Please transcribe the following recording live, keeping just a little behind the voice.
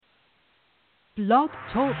Blog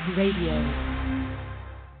Talk Radio.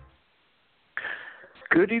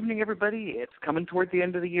 Good evening, everybody. It's coming toward the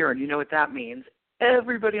end of the year, and you know what that means.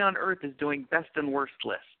 Everybody on Earth is doing best and worst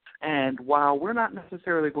lists. And while we're not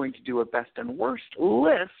necessarily going to do a best and worst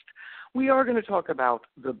list, we are going to talk about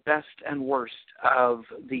the best and worst of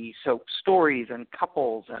the soap stories and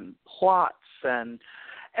couples and plots and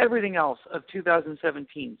everything else of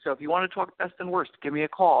 2017. So if you want to talk best and worst, give me a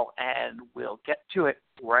call, and we'll get to it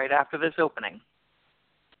right after this opening.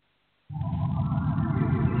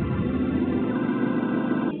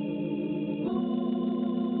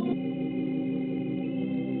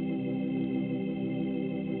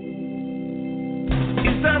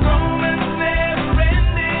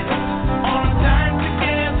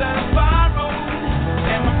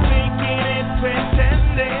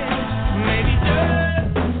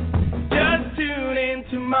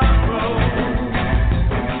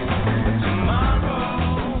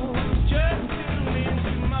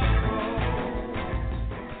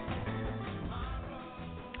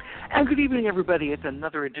 And good evening, everybody. It's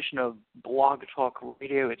another edition of Blog Talk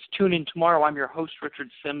Radio. It's Tune In Tomorrow. I'm your host, Richard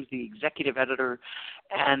Sims, the executive editor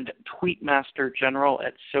and tweetmaster general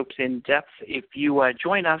at Soaps in Depth. If you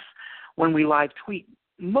join us when we live tweet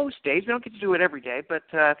most days, we don't get to do it every day, but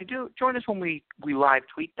if you do join us when we live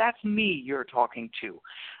tweet, that's me you're talking to.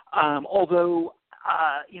 Although,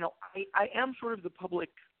 I am sort of the public,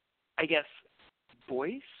 I guess,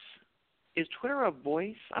 voice. Is Twitter a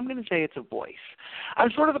voice? I'm going to say it's a voice.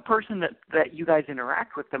 I'm sort of the person that you guys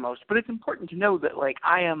interact with the most, but it's important to know that, like,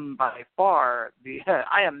 I am by far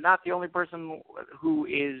I am not the only person who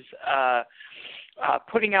is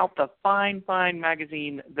putting out the fine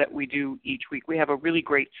magazine that we do each week. We have a really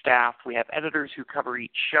great staff. We have editors who cover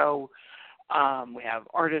each show. We have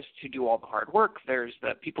artists who do all the hard work. There's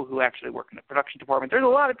the people who actually work in the production department. There's a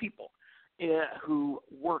lot of people who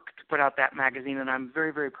work to put out that magazine, and I'm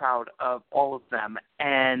very, very proud of all of them.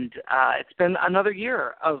 And it's been another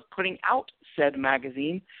year of putting out said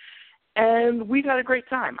magazine, and we've had a great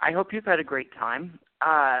time. I hope you've had a great time.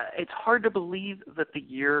 It's hard to believe that the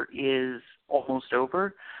year is almost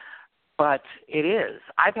over, but it is.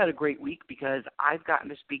 I've had a great week because I've gotten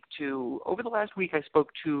to speak to, over the last week, I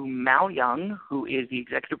spoke to Mal Young, who is the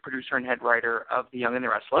executive producer and head writer of The Young and the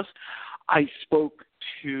Restless. I spoke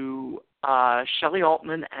to Shelley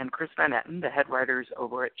Altman and Chris Van Etten, the head writers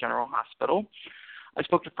over at General Hospital. I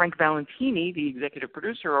spoke to Frank Valentini, the executive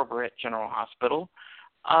producer over at General Hospital.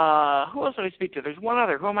 Who else did I speak to? There's one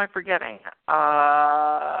other. Who am I forgetting?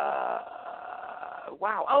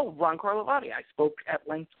 Ron Carlivati. I spoke at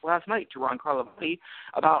length last night to Ron Carlivati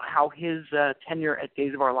about how his tenure at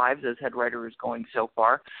Days of Our Lives as head writer is going so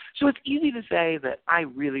far. So it's easy to say that I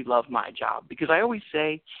really love my job, because I always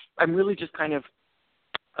say I'm really just kind of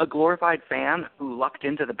a glorified fan who lucked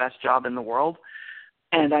into the best job in the world.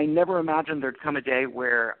 And I never imagined there'd come a day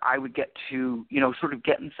where I would get to, sort of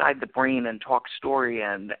get inside the brain and talk story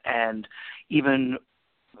and even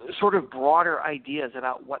sort of broader ideas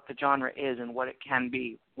about what the genre is and what it can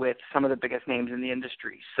be with some of the biggest names in the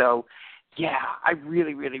industry. So, yeah, I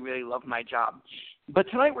really, really, really love my job. But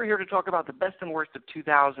tonight we're here to talk about the best and worst of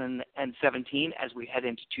 2017 as we head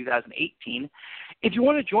into 2018. If you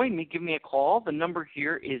want to join me, give me a call. The number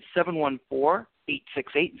here is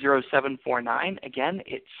 714-868-0749. Again,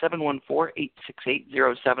 it's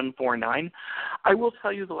 714-868-0749. I will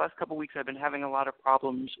tell you the last couple of weeks I've been having a lot of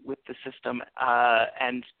problems with the system,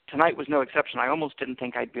 and tonight was no exception. I almost didn't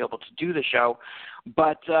think I'd be able to do the show.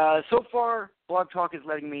 But so far, Blog Talk is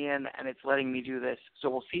letting me in, and it's letting me do this, so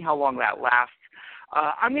we'll see how long that lasts.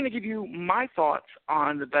 I'm going to give you my thoughts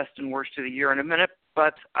on the best and worst of the year in a minute,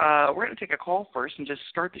 but we're going to take a call first and just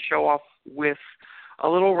start the show off with a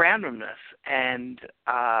little randomness. And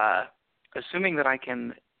assuming that I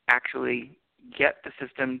can actually get the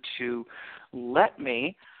system to let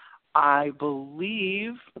me, I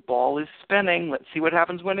believe the ball is spinning. Let's see what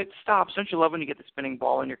happens when it stops. Don't you love when you get the spinning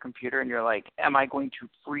ball in your computer and you're like, am I going to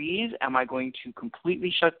freeze? Am I going to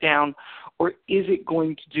completely shut down? Or is it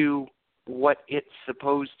going to do what it's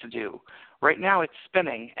supposed to do? Right now it's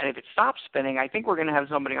spinning, and if it stops spinning, I think we're going to have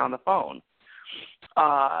somebody on the phone.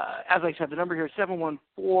 As I said, the number here is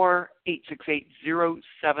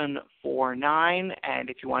 714-868-0749, and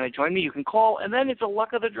if you want to join me, you can call, and then it's a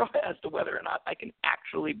luck of the draw as to whether or not I can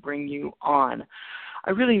actually bring you on.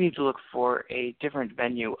 I really need to look for a different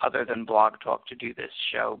venue other than Blog Talk to do this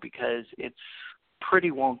show, because it's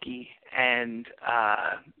pretty wonky, and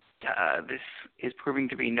this is proving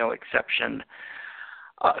to be no exception.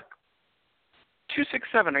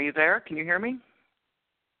 267, are you there? Can you hear me?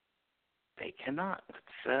 They cannot.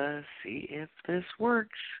 Let's see if this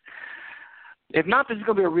works. If not, this is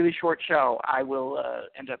going to be a really short show. I will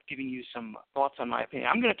end up giving you some thoughts on my opinion.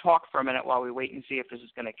 I'm going to talk for a minute while we wait and see if this is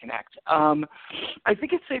going to connect. I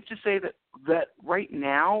think it's safe to say that right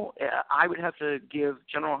now I would have to give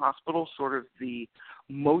General Hospital sort of the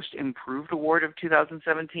most improved award of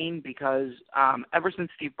 2017 because ever since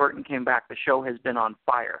Steve Burton came back, the show has been on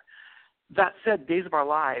fire. That said, Days of Our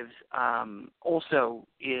Lives also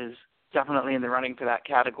is definitely in the running for that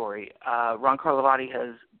category. Ron Carlivati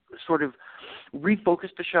has sort of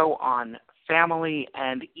refocused the show on family,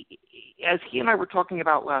 and as he and I were talking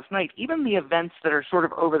about last night, even the events that are sort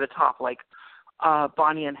of over the top, like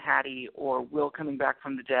Bonnie and Hattie or Will coming back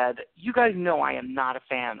from the dead, you guys know I am not a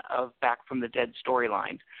fan of Back from the Dead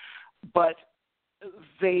storylines, but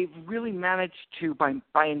they've really managed to,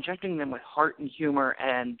 by injecting them with heart and humor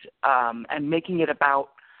and making it about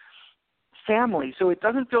family, so it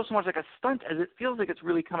doesn't feel so much like a stunt as it feels like it's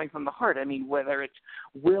really coming from the heart. I mean, whether it's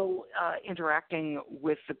Will interacting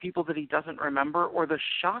with the people that he doesn't remember, or the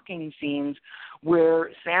shocking scenes where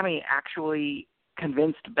Sammy actually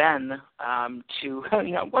convinced Ben to,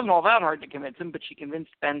 it wasn't all that hard to convince him, but she convinced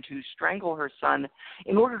Ben to strangle her son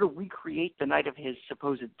in order to recreate the night of his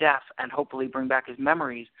supposed death and hopefully bring back his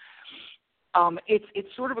memories.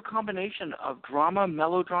 It's sort of a combination of drama,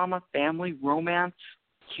 melodrama, family, romance,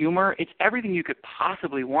 humor. It's everything you could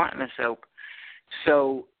possibly want in a soap.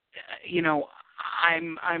 So,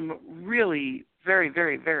 I'm really very,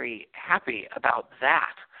 very, very happy about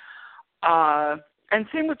that. And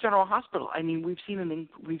same with General Hospital. I mean, we've seen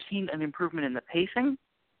an improvement in the pacing.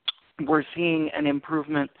 We're seeing an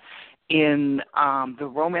improvement in the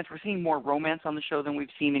romance. We're seeing more romance on the show than we've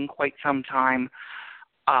seen in quite some time.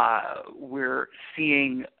 We're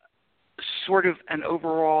seeing sort of an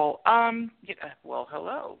overall,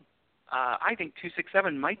 hello. I think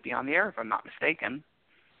 267 might be on the air if I'm not mistaken.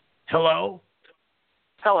 Hello?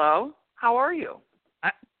 Hello. How are you?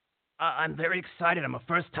 I'm very excited. I'm a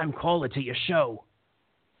first-time caller to your show.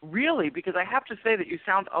 Really? Because I have to say that you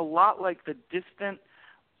sound a lot like the distant,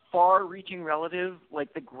 far-reaching relative,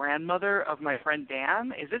 like the grandmother of my friend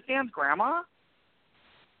Dan. Is this Dan's grandma?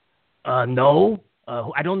 No.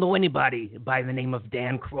 I don't know anybody by the name of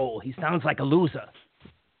Dan Kroll. He sounds like a loser.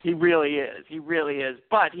 He really is. He really is.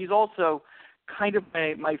 But he's also kind of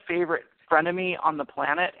my favorite frenemy on the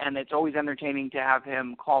planet, and it's always entertaining to have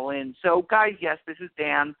him call in. So, guys, yes, this is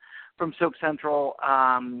Dan from Soap Central.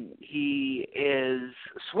 He is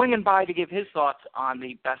swinging by to give his thoughts on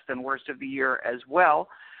the best and worst of the year as well.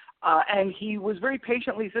 And he was very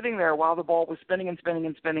patiently sitting there while the ball was spinning and spinning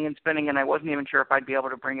and spinning and spinning, and I wasn't even sure if I'd be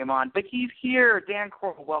able to bring him on. But he's here. Dan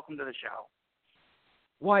Kroll, welcome to the show.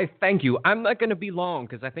 Why, thank you. I'm not going to be long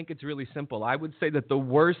because I think it's really simple. I would say that the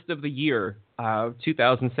worst of the year,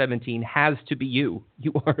 2017, has to be you.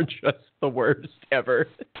 You are just the worst ever.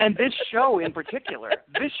 And this show in particular,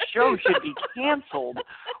 this show should be canceled.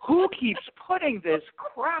 Who keeps putting this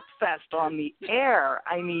crap fest on the air?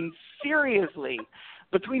 I mean, seriously.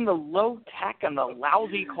 Between the low tech and the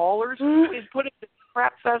lousy callers, who is putting this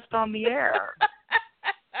crap fest on the air?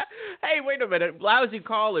 Hey, wait a minute. Lousy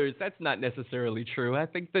callers, that's not necessarily true. I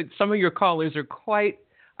think that some of your callers are quite,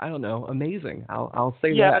 amazing. I'll say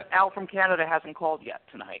that. Yeah, but Al from Canada hasn't called yet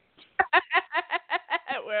tonight.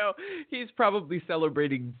 Well, he's probably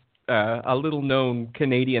celebrating a little-known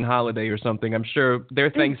Canadian holiday or something. I'm sure their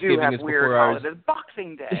Thanksgiving is before ours.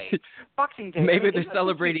 Boxing Day. Boxing Day. Maybe they're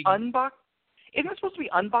celebrating. Isn't it supposed to be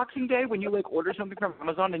Unboxing Day when you order something from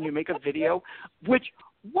Amazon and you make a video?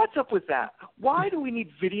 What's up with that? Why do we need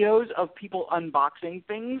videos of people unboxing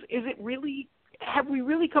things? Have we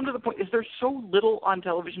really come to the point? Is there so little on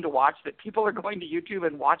television to watch that people are going to YouTube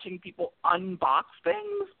and watching people unbox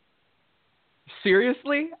things?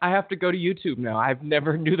 Seriously? I have to go to YouTube now. I've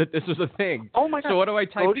never knew that this was a thing. Oh my God. So what do I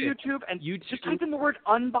type in? Go to YouTube and just type in the word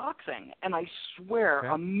unboxing, and I swear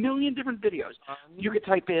a million different videos. You could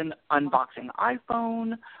type in unboxing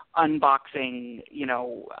iPhone, unboxing,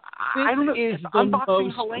 I don't know. This is the unboxing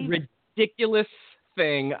most Helena. ridiculous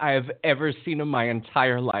thing I've ever seen in my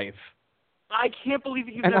entire life. I can't believe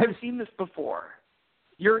that you've never seen this before.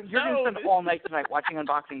 You're going to spend all night tonight watching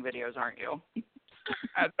unboxing videos, aren't you?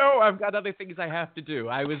 No, I've got other things I have to do.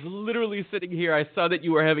 I was literally sitting here. I saw that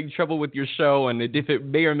you were having trouble with your show, and if it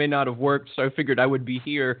may or may not have worked, so I figured I would be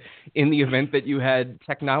here in the event that you had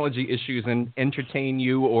technology issues and entertain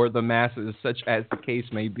you or the masses, such as the case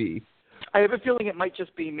may be. I have a feeling it might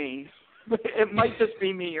just be me. It might just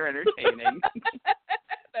be me you're entertaining.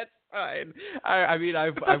 That's fine. I've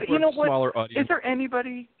worked smaller audience. Is there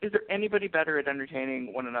anybody better at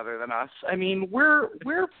entertaining one another than us? I mean, we're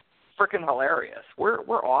freaking hilarious. We're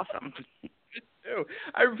awesome. too.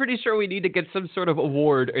 I'm pretty sure we need to get some sort of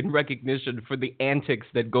award and recognition for the antics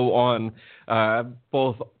that go on,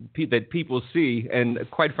 that people see, and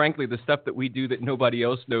quite frankly, the stuff that we do that nobody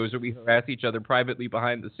else knows, or we harass each other privately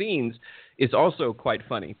behind the scenes, is also quite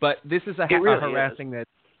funny. But this is a harassing that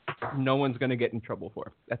no one's going to get in trouble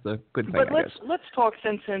for. That's a good thing. But I guess. let's talk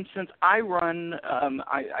since I run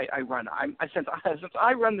since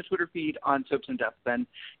I run the Twitter feed on Soaps in Depth. Then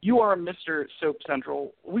you are Mr. Soap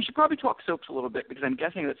Central. We should probably talk soaps a little bit because I'm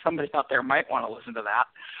guessing that somebody out there might want to listen to that.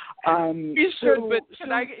 You should, but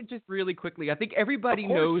can I just really quickly? I think everybody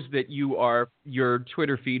knows that you are your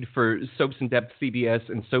Twitter feed for Soaps in Depth CBS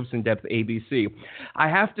and Soaps in Depth ABC. I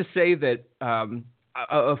have to say that.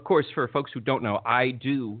 Of course, for folks who don't know, I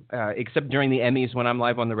do, except during the Emmys when I'm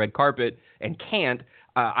live on the red carpet and can't,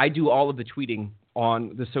 I do all of the tweeting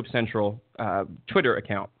on the Soap Central Twitter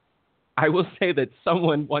account. I will say that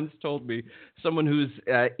someone once told me, someone who's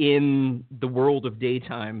in the world of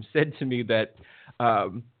daytime said to me that,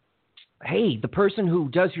 hey, the person who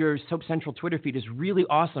does your Soap Central Twitter feed is really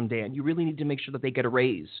awesome, Dan. You really need to make sure that they get a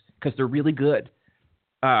raise because they're really good.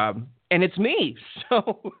 And it's me,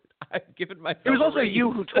 so... I've given myself. It was also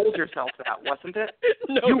you who told yourself that, wasn't it?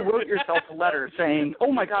 No, you wrote yourself a letter saying,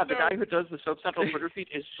 "Oh my God, the guy who does the Soap Central Twitter feed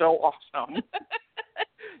is so awesome."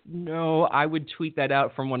 No, I would tweet that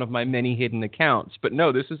out from one of my many hidden accounts. But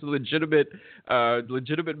no, this is a legitimate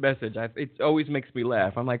message. It always makes me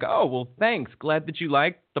laugh. I'm like, oh well, thanks. Glad that you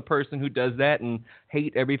like the person who does that and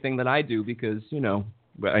hate everything that I do because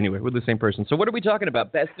But anyway, we're the same person. So what are we talking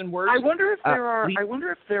about? Best and worst? I wonder if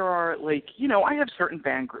there are like, I have certain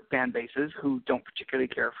fan bases who don't particularly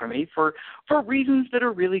care for me for reasons that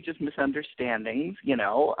are really just misunderstandings,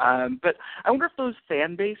 But I wonder if those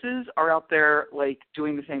fan bases are out there like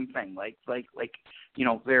doing the same thing,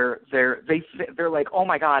 they're like, oh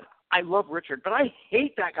my God, I love Richard, but I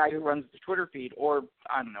hate that guy who runs the Twitter feed, or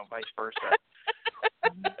I don't know, vice versa.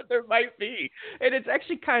 There might be. And it's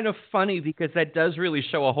actually kind of funny because that does really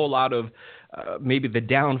show a whole lot of maybe the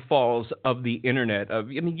downfalls of the internet.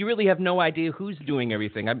 You really have no idea who's doing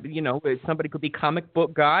everything. Somebody could be comic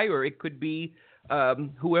book guy, or it could be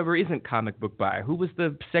whoever isn't comic book guy. Who was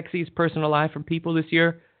the sexiest person alive from People this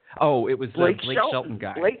year? Oh, it was Blake Shelton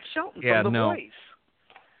guy. Blake Shelton from The Voice.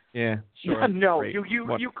 Yeah, sure. No, great.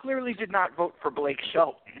 you clearly did not vote for Blake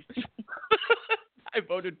Shelton. I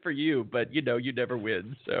voted for you, but you never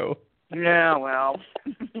win, so. Yeah, well,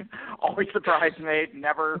 always the bridesmaid,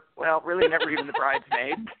 really never even the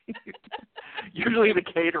bridesmaid. Usually the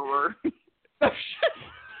caterer.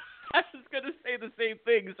 I was going to say the same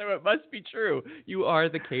thing, so it must be true. You are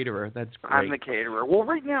the caterer. That's great. I'm the caterer. Well,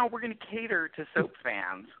 right now we're going to cater to soap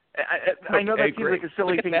fans. I know that seems like a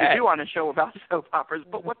silly thing to do on a show about soap operas,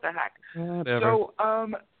 but what the heck? Whatever. So,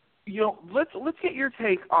 let's get your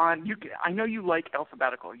take on. I know you like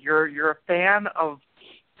alphabetical. You're a fan of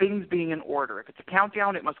things being in order. If it's a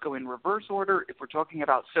countdown, it must go in reverse order. If we're talking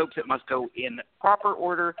about soaps, it must go in proper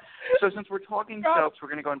order. So since we're talking soaps, we're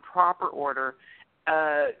going to go in proper order.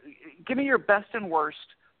 Give me your best and worst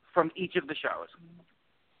from each of the shows.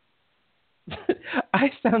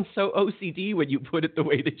 I sound so OCD when you put it the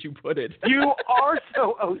way that you put it. You are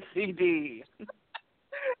so OCD.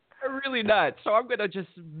 I'm really not. So I'm going to just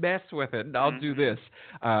mess with it, and I'll do this.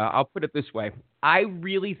 I'll put it this way. I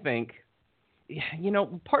really think,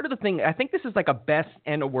 part of the thing, I think this is like a best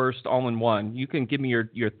and a worst all in one. You can give me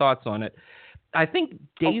your thoughts on it. I think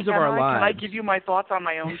Days of Our Lives. Can I give you my thoughts on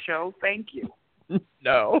my own show? Thank you.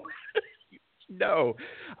 No. No.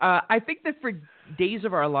 I think that for Days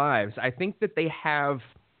of Our Lives, I think that they have,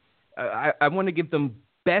 I want to give them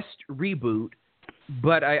best reboot,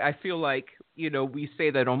 but I feel like, we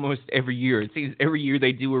say that almost every year. It seems every year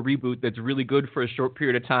they do a reboot that's really good for a short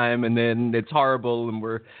period of time, and then it's horrible, and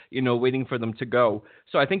we're, waiting for them to go.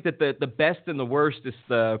 So I think that the best and the worst is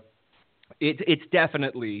it's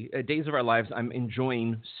definitely Days of Our Lives. I'm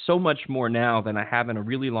enjoying so much more now than I have in a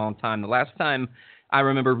really long time. The last time I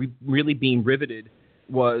remember really being riveted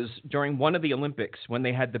was during one of the Olympics when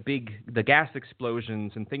they had the gas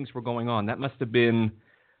explosions and things were going on. That must have been,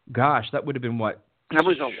 that would have been what? That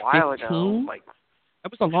was a while 15? ago.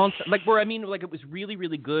 That was a long time. It was really,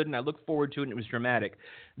 really good, and I looked forward to it, and it was dramatic.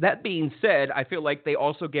 That being said, I feel like they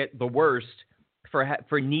also get the worst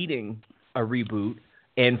for needing a reboot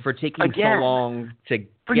and for taking so long to get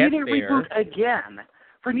there. For needing a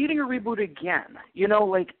reboot again.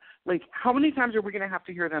 How many times are we going to have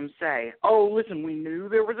to hear them say, "Oh, listen, we knew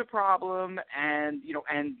there was a problem, and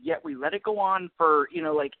yet we let it go on for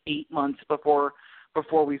 8 months before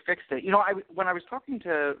we fixed it." When I was talking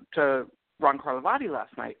to Ron Carlivati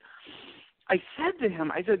last night, I said to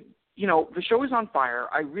him, the show is on fire.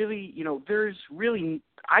 I really, there's really,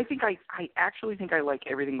 I actually think I like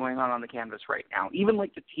everything going on the canvas right now. Even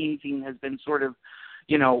like the teen scene has been sort of,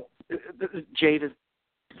 Jade is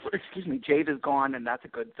gone, and that's a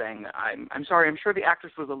good thing. I'm sorry. I'm sure the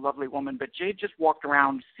actress was a lovely woman, but Jade just walked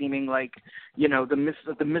around seeming like,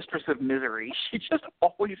 the mistress of misery. She just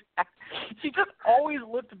always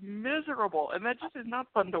looked miserable, and that just is not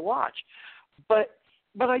fun to watch. But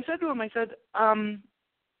I said to him,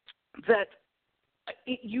 that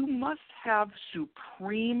you must have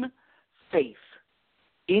supreme faith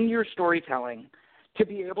in your storytelling to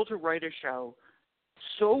be able to write a show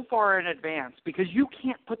so far in advance, because you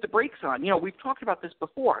can't put the brakes on. We've talked about this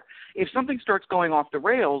before. If something starts going off the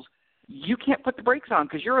rails, you can't put the brakes on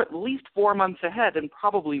because you're at least 4 months ahead and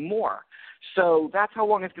probably more. So that's how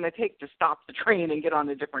long it's going to take to stop the train and get on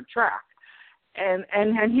a different track. And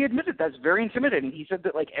he admitted that's very intimidating. He said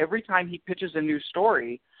that like every time he pitches a new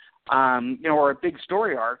story, or a big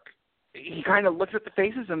story arc, he kind of looks at the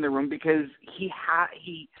faces in the room because you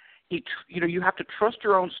have to trust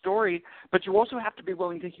your own story, but you also have to be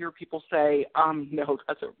willing to hear people say, no,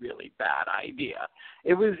 that's a really bad idea.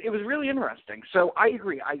 It was really interesting. So I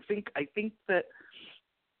agree. I think that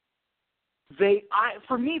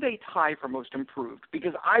for me, they tie for most improved,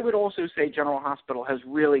 because I would also say General Hospital has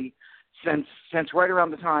really, since right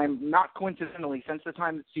around the time, not coincidentally, since the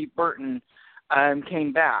time that Steve Burton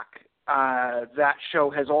came back, that show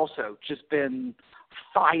has also just been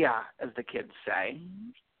fire, as the kids say.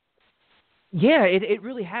 Yeah, it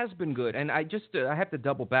really has been good, and I have to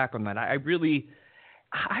double back on that. I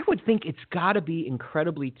would think it's got to be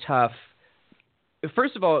incredibly tough.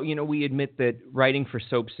 First of all, we admit that writing for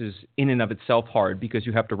soaps is in and of itself hard, because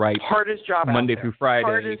you have to write hardest job Monday out there. through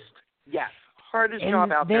Friday. Hardest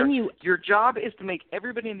job out there. Your job is to make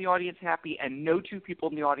everybody in the audience happy, and no two people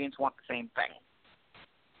in the audience want the same thing.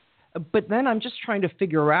 But then I'm just trying to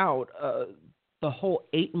figure out the whole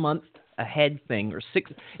 8-month ahead thing, or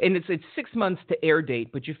 6, and it's 6 months to air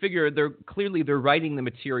date, but you figure they're writing the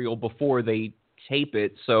material before they tape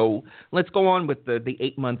it. So let's go on with the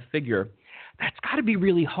 8-month figure. That's got to be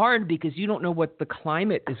really hard, because you don't know what the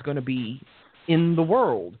climate is going to be in the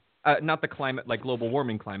world. Not the climate like global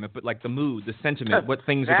warming climate, but like the mood, the sentiment, what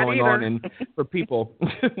things are going on, and for people.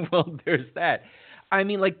 Well, there's that. I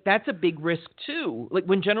mean, like, that's a big risk too. Like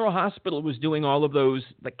when General Hospital was doing all of those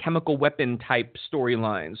like chemical weapon type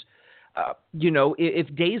storylines,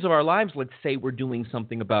 if Days of Our Lives, let's say, we're doing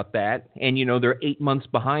something about that, and they're 8 months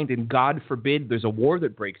behind, and God forbid there's a war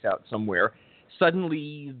that breaks out somewhere,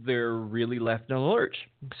 suddenly they're really left in a lurch.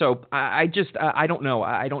 So I don't know.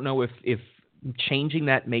 I don't know if changing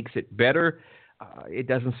that makes it better. It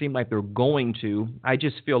doesn't seem like they're going to. I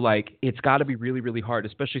just feel like it's got to be really, really hard,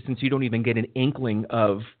 especially since you don't even get an inkling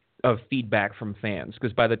of feedback from fans.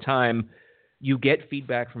 Because by the time you get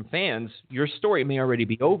feedback from fans, your story may already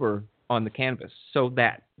be over on the canvas. So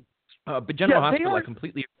that. But General Hospital, I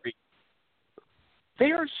completely agree.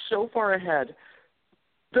 They are so far ahead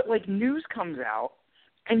that, like, news comes out,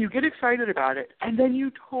 and you get excited about it, and then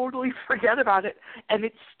you totally forget about it, and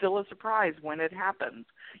it's still a surprise when it happens.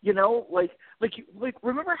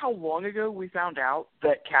 Remember how long ago we found out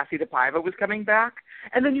that Cassie DePaiva was coming back,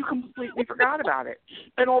 and then you completely forgot about it,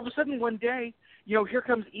 and all of a sudden one day, here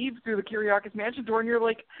comes Eve through the Kyriakis mansion door, and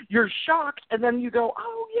you're shocked, and then you go,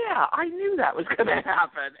 oh yeah, I knew that was going to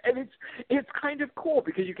happen, and it's kind of cool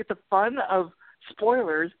because you get the fun of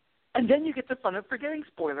spoilers. And then you get the fun of forgetting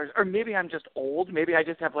spoilers. Or maybe I'm just old. Maybe I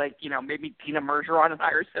just have, maybe Tina Mergeron and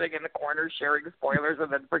I are sitting in the corner sharing spoilers and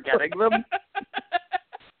then forgetting them.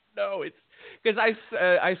 No, it's because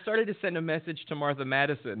I started to send a message to Martha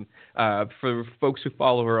Madison. For folks who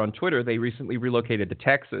follow her on Twitter, they recently relocated to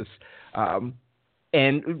Texas.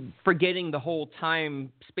 And forgetting the whole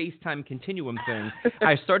space-time continuum thing,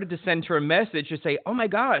 I started to send her a message to say, oh, my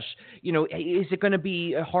gosh, is it going to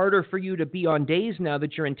be harder for you to be on days now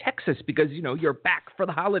that you're in Texas because, you're back for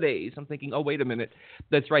the holidays? I'm thinking, oh, wait a minute.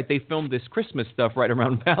 That's right. They filmed this Christmas stuff right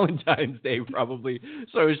around Valentine's Day probably.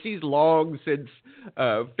 So she's long since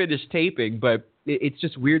finished taping, but it's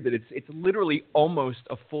just weird that it's literally almost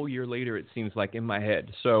a full year later, it seems like, in my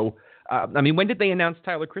head. So when did they announce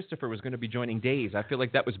Tyler Christopher was going to be joining Days? I feel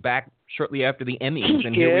like that was back shortly after the Emmys,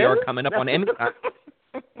 and here we are coming up on Emmy time.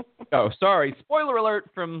 Oh, sorry. Spoiler alert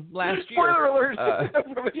from last year. Spoiler alert.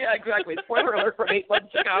 Yeah, exactly. Spoiler alert from 8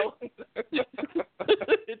 months ago.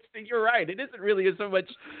 You're right. It isn't really so much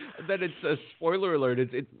that it's a spoiler alert.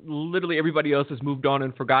 It's literally everybody else has moved on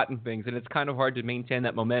and forgotten things, and it's kind of hard to maintain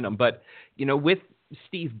that momentum. But, with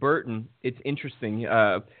Steve Burton, it's interesting.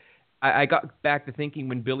 I got back to thinking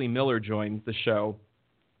when Billy Miller joined the show,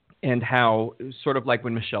 and how sort of like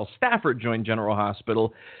when Michelle Stafford joined General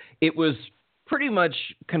Hospital, it was pretty much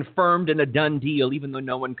confirmed and a done deal, even though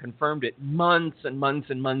no one confirmed it months and months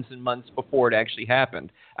and months and months before it actually happened.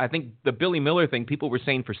 I think the Billy Miller thing, people were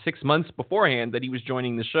saying for 6 months beforehand that he was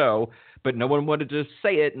joining the show, but no one wanted to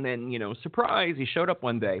say it. And then, surprise, he showed up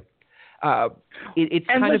one day. It's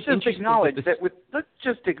and kind let's of just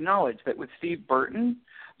acknowledge that with Steve Burton,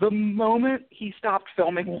 the moment he stopped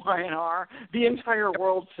filming Y&R, the entire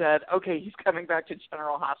world said, okay, he's coming back to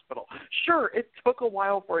General Hospital. Sure, it took a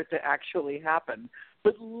while for it to actually happen,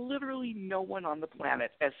 but literally no one on the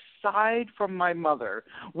planet, aside from my mother,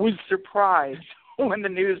 was surprised when the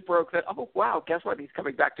news broke that, oh, wow, guess what? He's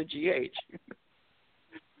coming back to GH.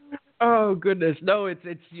 Oh goodness, no! It's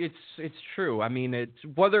true. I mean, it's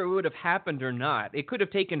whether it would have happened or not. It could have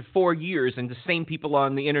taken 4 years, and the same people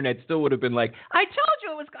on the internet still would have been like, "I told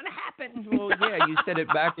you it was going to happen." Well, yeah, you said it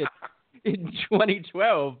back in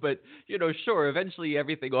 2012, but sure, eventually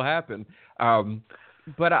everything will happen.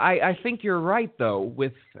 But I think you're right though.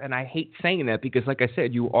 And I hate saying that because, like I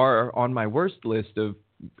said, you are on my worst list of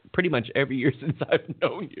pretty much every year since I've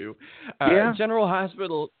known you. General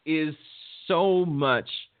Hospital is so much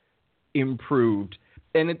improved,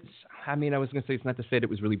 and I was going to say, it's not to say that it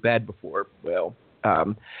was really bad before. Well,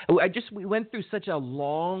 we went through such a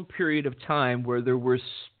long period of time where there were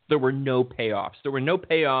no payoffs. There were no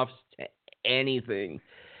payoffs to anything,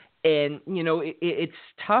 and it's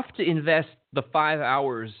tough to invest the 5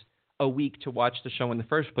 hours a week to watch the show in the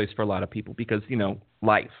first place for a lot of people because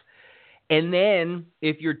life. And then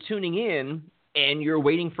if you're tuning in and you're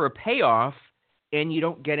waiting for a payoff, and you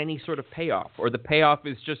don't get any sort of payoff, or the payoff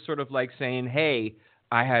is just sort of like saying, hey,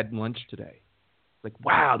 I had lunch today. Like,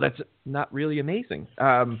 wow, that's not really amazing.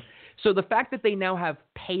 So the fact that they now have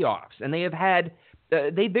payoffs, and they have had,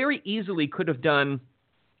 they very easily could have done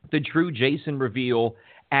the Drew Jason reveal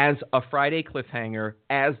as a Friday cliffhanger,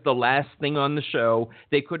 as the last thing on the show.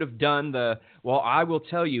 They could have done I will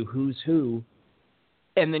tell you who's who,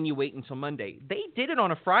 and then you wait until Monday. They did it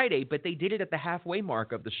on a Friday, but they did it at the halfway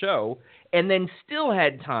mark of the show and then still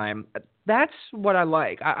had time. That's what I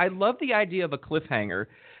like. I love the idea of a cliffhanger,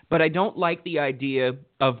 but I don't like the idea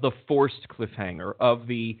of the forced cliffhanger of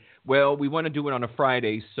we want to do it on a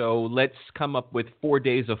Friday, so let's come up with 4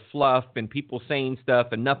 days of fluff and people saying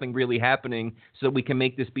stuff and nothing really happening so that we can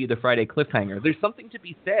make this be the Friday cliffhanger. There's something to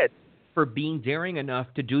be said for being daring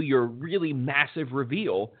enough to do your really massive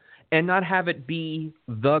reveal and not have it be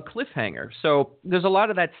the cliffhanger. So there's a lot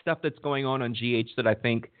of that stuff that's going on GH that I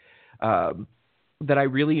think that I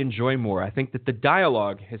really enjoy more. I think that the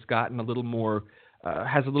dialogue has gotten a little more,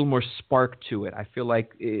 has a little more spark to it. I feel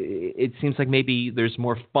like it seems like maybe there's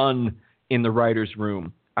more fun in the writer's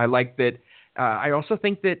room. I like that. I also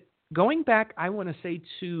think that going back, I want to say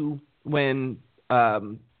to when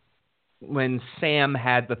Sam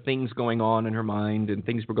had the things going on in her mind and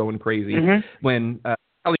things were going crazy, when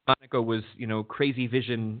Kelly Monaco was, crazy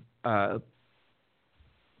vision. I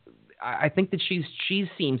think that she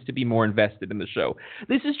seems to be more invested in the show.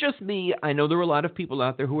 This is just me. I know there are a lot of people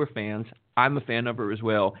out there who are fans. I'm a fan of her as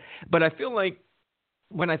well. But I feel like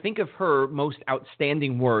when I think of her most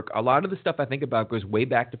outstanding work, a lot of the stuff I think about goes way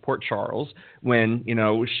back to Port Charles when,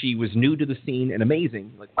 she was new to the scene and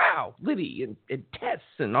amazing. Like, wow, Libby and Tess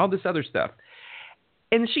and all this other stuff.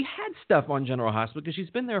 And she had stuff on General Hospital because she's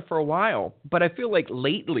been there for a while. But I feel like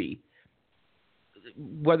lately,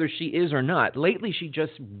 whether she is or not, lately she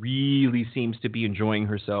just really seems to be enjoying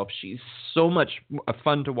herself. She's so much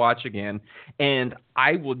fun to watch again. And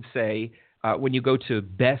I would say when you go to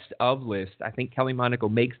best of list, I think Kelly Monaco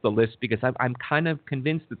makes the list because I'm kind of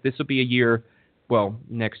convinced that this will be a year, well,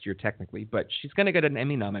 next year technically, but she's going to get an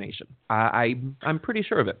Emmy nomination. I'm pretty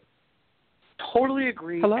sure of it. Totally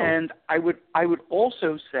agree. Hello. And I would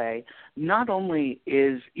also say not only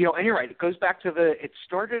is, and you're right, it goes back to it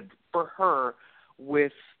started for her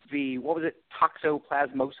with the, what was it,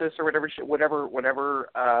 toxoplasmosis or whatever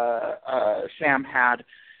Sam had,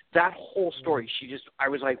 that whole story. I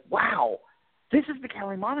was like, wow, this is the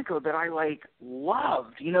Kelly Monaco that I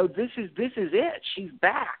loved. This is it. She's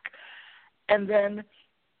back. And then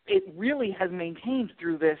it really has maintained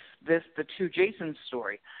through the two Jasons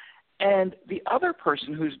story. And the other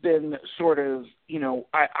person who's been sort of,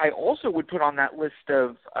 I also would put on that list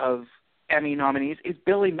of Emmy nominees is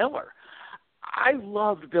Billy Miller. I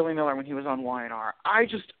loved Billy Miller when he was on Y&R. I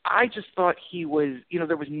just thought he was,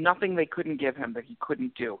 there was nothing they couldn't give him that he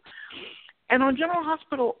couldn't do. And on General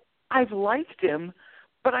Hospital, I've liked him,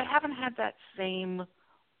 but I haven't had that same,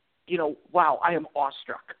 wow, I am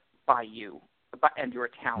awestruck by you and your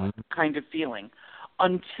talent kind of feeling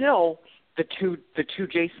until the two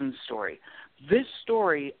Jasons story. This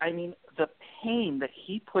story, I mean, the pain that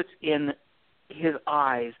he puts in his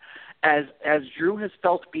eyes as Drew has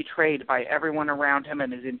felt betrayed by everyone around him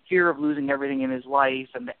and is in fear of losing everything in his life,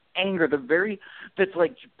 and the anger, that's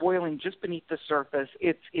like boiling just beneath the surface.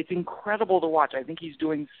 It's incredible to watch. I think he's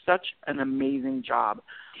doing such an amazing job.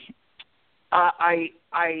 I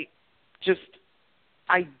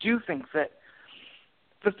do think that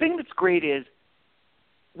the thing that's great is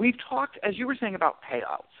we've talked, as you were saying, about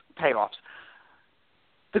payoffs.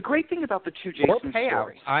 The great thing about the two Jason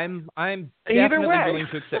stories, I'm definitely willing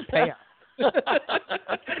to accept payouts.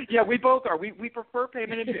 Yeah, we both are. We prefer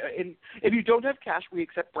payment. If you don't have cash, we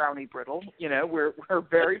accept brownie brittle. You know, we're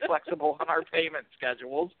very flexible on our payment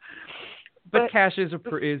schedules. But cash is a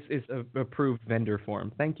approved vendor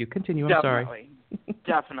form. Thank you. Continue. I'm sorry.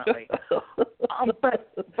 Definitely.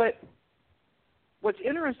 But what's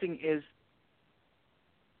interesting is,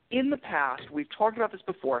 in the past, we've talked about this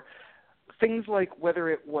before, things like whether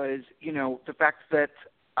it was, you know, the fact that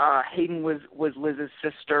Hayden was Liz's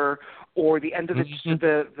sister, or the end of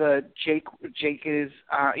the Jake is,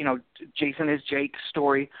 Jason is Jake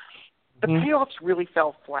story. The payoffs really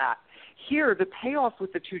fell flat. Here, the payoff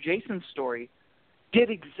with the two Jason story did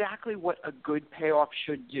exactly what a good payoff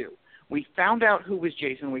should do. We found out who was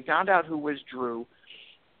Jason. We found out who was Drew.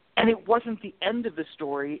 And it wasn't the end of the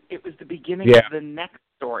story. It was the beginning of the next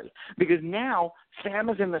story. Because now Sam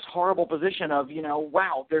is in this horrible position of, you know,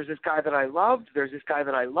 wow, there's this guy that I loved. There's this guy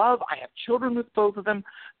that I love. I have children with both of them.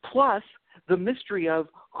 Plus the mystery of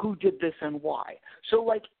who did this and why. So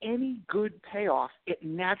like any good payoff, it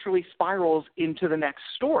naturally spirals into the next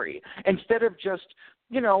story. Instead of just,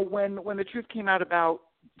 you know, when the truth came out about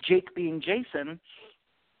Jake being Jason,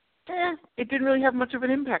 it didn't really have much of an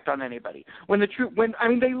impact on anybody.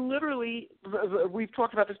 They literally, we've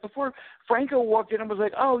talked about this before, Franco walked in and was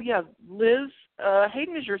like, oh, yeah, Liz,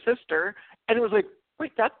 Hayden is your sister. And it was like,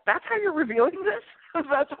 wait, that's how you're revealing this?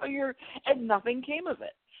 And nothing came of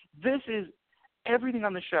it. This is everything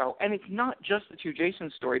on the show. And it's not just the two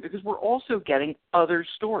Jason story, because we're also getting other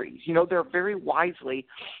stories. You know, they're very wisely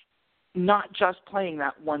not just playing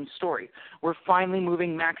that one story. We're finally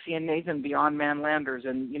moving Maxie and Nathan beyond Manlanders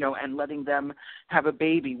and letting them have a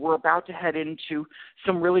baby. We're about to head into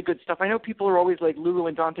some really good stuff. I know people are always like, Lulu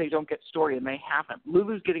and Dante don't get story, and they haven't.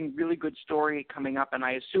 Lulu's getting really good story coming up, and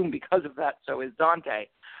I assume because of that, so is Dante.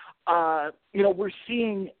 We're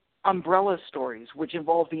seeing umbrella stories, which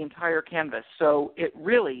involve the entire canvas. So it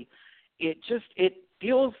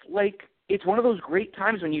feels like it's one of those great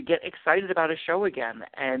times when you get excited about a show again.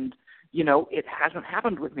 And you know, it hasn't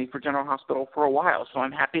happened with me for General Hospital for a while, so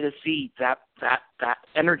I'm happy to see that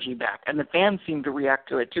energy back. And the fans seem to react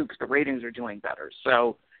to it, too, because the ratings are doing better.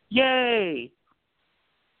 So, yay!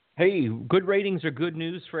 Hey, good ratings are good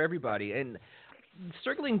news for everybody. And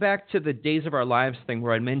circling back to the Days of Our Lives thing,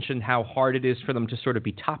 where I mentioned how hard it is for them to sort of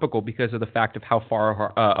be topical because of the fact of how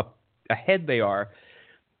far ahead they are,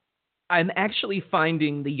 I'm actually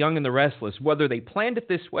finding The Young and the Restless, whether they planned it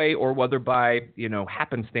this way or whether by,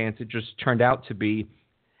 happenstance it just turned out to be,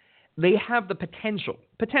 they have the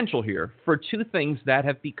potential here for two things that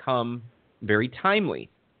have become very timely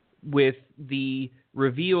with the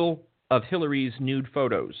reveal of Hillary's nude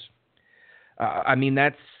photos.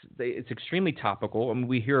 It's extremely topical.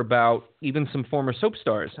 We hear about even some former soap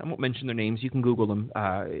stars, I won't mention their names, you can Google them,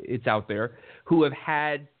 it's out there, who have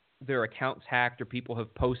had their accounts hacked, or people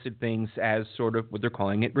have posted things as sort of what they're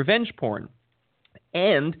calling it revenge porn.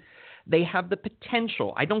 And they have the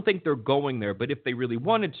potential, I don't think they're going there, but if they really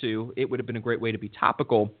wanted to, it would have been a great way to be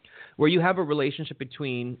topical, where you have a relationship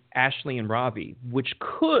between Ashley and Ravi, which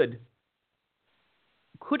could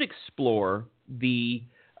explore the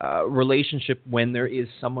relationship when there is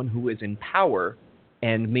someone who is in power,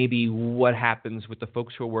 and maybe what happens with the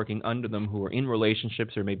folks who are working under them, who are in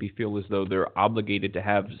relationships or maybe feel as though they're obligated to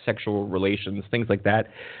have sexual relations, things like that.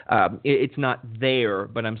 It's not there,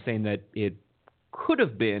 but I'm saying that it could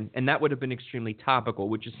have been, and that would have been extremely topical,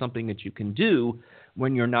 which is something that you can do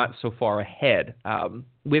when you're not so far ahead.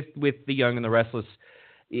 With The Young and the Restless,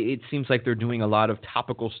 it seems like they're doing a lot of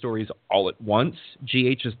topical stories all at once.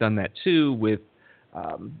 GH has done that too with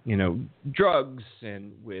drugs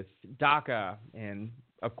and with DACA and,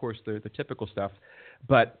 of course, the typical stuff.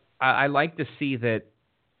 But I like to see that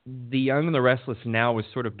The Young and the Restless now is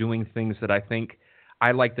sort of doing things that I think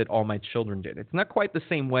I like that All My Children did. It's not quite the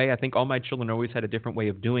same way. I think All My Children always had a different way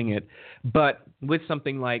of doing it. But with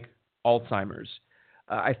something like Alzheimer's,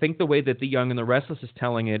 I think the way that The Young and the Restless is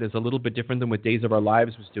telling it is a little bit different than what Days of Our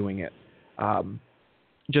Lives was doing it,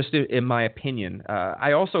 just in my opinion.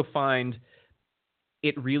 I also find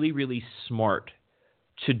it really, really smart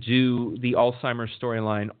to do the Alzheimer's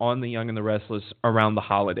storyline on The Young and the Restless around the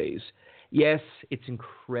holidays. Yes, it's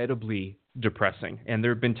incredibly depressing, and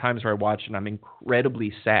there have been times where I watch and I'm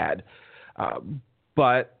incredibly sad.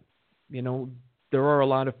 But, you know, there are a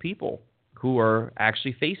lot of people who are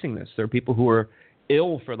actually facing this. There are people who are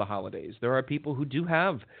ill for the holidays. There are people who do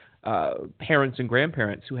have parents and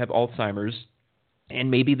grandparents who have Alzheimer's, and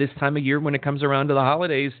maybe this time of year when it comes around to the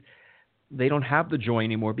holidays, they don't have the joy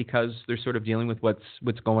anymore because they're sort of dealing with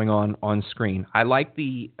what's going on screen. I like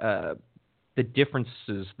the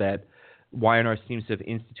differences that Y&R seems to have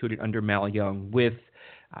instituted under Mal Young with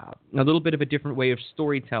a little bit of a different way of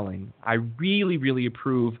storytelling. I really, really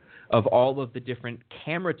approve of all of the different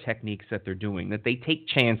camera techniques that they're doing, that they take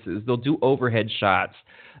chances. They'll do overhead shots.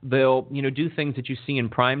 They'll, do things that you see in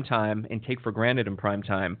prime time and take for granted in prime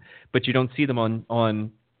time, but you don't see them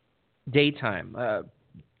on daytime. I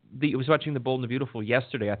was watching The Bold and the Beautiful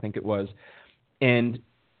yesterday, I think it was, and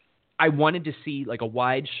I wanted to see like a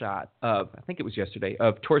wide shot of, I think it was yesterday,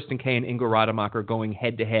 of Torsten Kaye and Ingo Rademacher going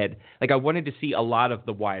head to head. Like I wanted to see a lot of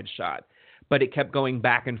the wide shot, but it kept going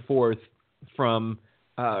back and forth from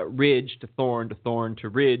ridge to thorn to thorn to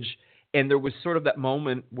ridge. And there was sort of that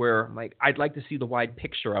moment where like, I'd like to see the wide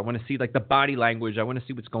picture. I want to see like the body language. I want to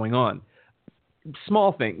see what's going on.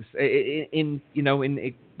 Small things in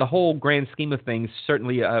the whole grand scheme of things.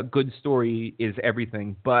 Certainly a good story is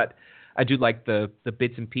everything, but I do like the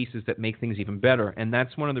bits and pieces that make things even better. And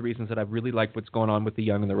that's one of the reasons that I've really liked what's going on with The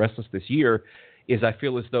Young and the Restless this year is I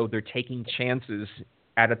feel as though they're taking chances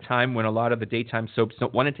at a time when a lot of the daytime soaps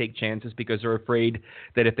don't want to take chances because they're afraid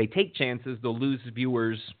that if they take chances, they'll lose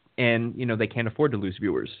viewers and, they can't afford to lose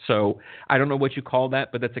viewers. So I don't know what you call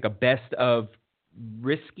that, but that's like a best of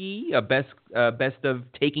risky, a best of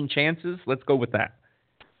taking chances. Let's go with that.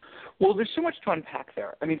 Well, there's so much to unpack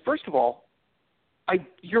there. I mean, first of all,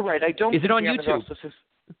 you're right. I don't. Is it on YouTube?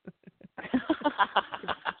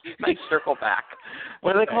 Nice circle back.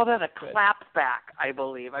 What do they call that? A clap back, I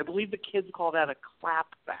believe. I believe the kids call that a clap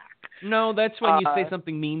back. No, that's when you say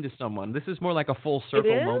something mean to someone. This is more like a full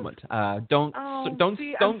circle moment. Don't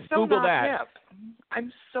Google that. Hip.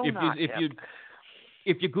 I'm so not hip.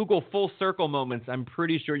 If you Google full circle moments, I'm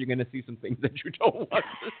pretty sure you're going to see some things that you don't want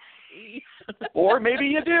to see. Or maybe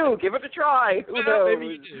you do. Give it a try. Who knows? Maybe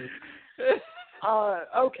you do.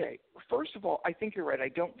 Okay. First of all, I think you're right. I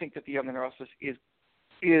don't think that The Young and the Restless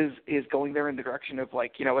is going there in the direction of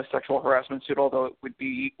a sexual harassment suit, although it would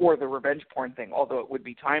be, or the revenge porn thing, although it would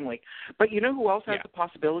be timely. But you know who else has the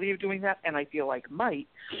possibility of doing that, and I feel like might,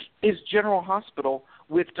 is General Hospital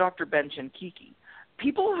with Dr. Bench and Kiki.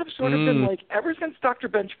 People have sort of been like, ever since Dr.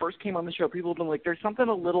 Bench first came on the show, people have been like, there's something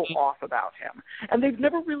a little off about him. And they've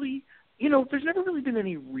never really, there's never really been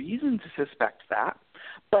any reason to suspect that.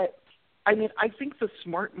 But I mean, I think the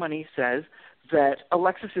smart money says that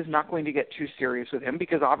Alexis is not going to get too serious with him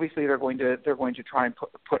because obviously they're going to try and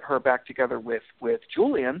put her back together with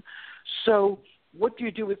Julian. So what do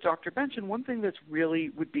you do with Dr. Bench? And one thing that's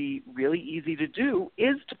would be really easy to do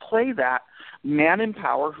is to play that man in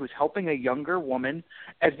power who's helping a younger woman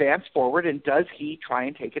advance forward, and does he try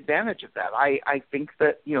and take advantage of that? I think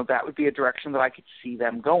that that would be a direction that I could see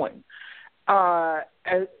them going. I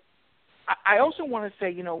also want to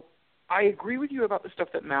say, I agree with you about the stuff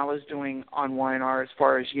that Mal is doing on Y&R as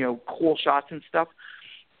far as, cool shots and stuff.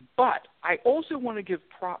 But I also want to give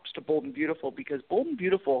props to Bold and Beautiful because Bold and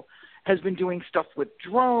Beautiful has been doing stuff with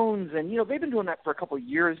drones, and, they've been doing that for a couple of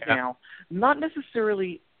years now. Not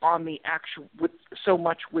necessarily on the actual, so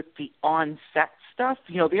much with the on-set stuff.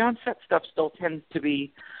 The on-set stuff still tends to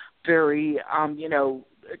be very,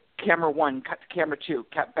 camera one, cut to camera two,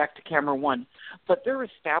 cut back to camera one. But their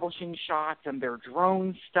establishing shots and their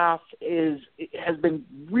drone stuff has been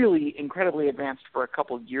really incredibly advanced for a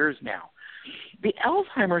couple of years now. The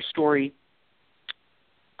Alzheimer's story,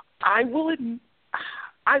 I will admit,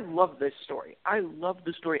 I love this story. I love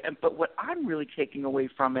the story. But what I'm really taking away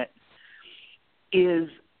from it is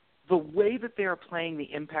the way that they are playing the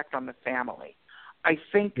impact on the family. I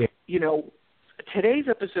think, today's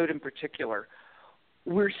episode in particular,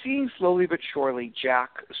 we're seeing slowly but surely Jack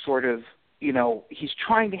sort of, he's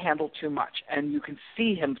trying to handle too much, and you can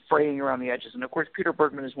see him fraying around the edges. And, of course, Peter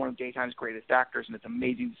Bergman is one of daytime's greatest actors, and it's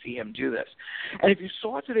amazing to see him do this. And if you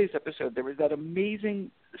saw today's episode, there was that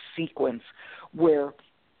amazing sequence where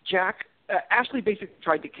Ashley basically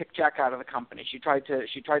tried to kick Jack out of the company. She tried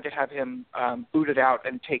to have him booted out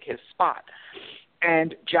and take his spot.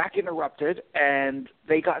 And Jack interrupted, and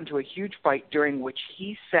they got into a huge fight during which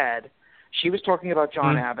he said, she was talking about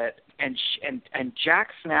John Abbott, and Jack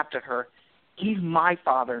snapped at her, "He's my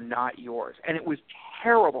father, not yours." And it was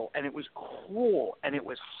terrible, and it was cruel, and it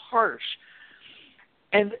was harsh.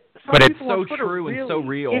 And some but it's people so on Twitter true and so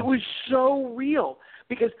real. It was so real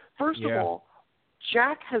because, first of all,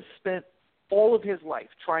 Jack has spent all of his life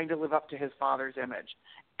trying to live up to his father's image.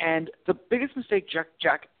 And the biggest mistake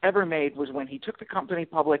Jack ever made was when he took the company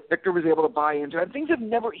public. Victor was able to buy into it. And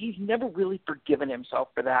he's never really forgiven himself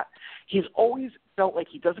for that. He's always felt like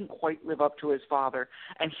he doesn't quite live up to his father.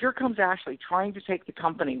 And here comes Ashley trying to take the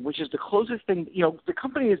company, which is the closest thing, the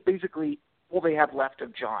company is basically all they have left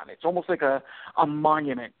of John. It's almost like a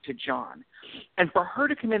monument to John. And for her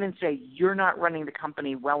to come in and say, you're not running the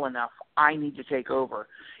company well enough, I need to take over,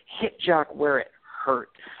 hit Jack where it hurt.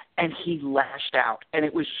 And he lashed out. And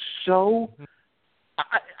it was so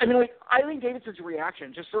I think Davidson's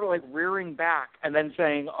reaction, just sort of like rearing back and then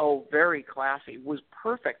saying, oh, very classy, was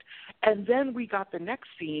perfect. And then we got the next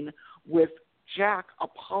scene with Jack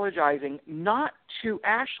apologizing not to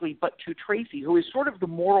Ashley but to Tracy, who is sort of the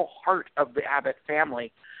moral heart of the Abbott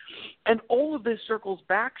family. And all of this circles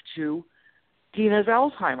back to Dina's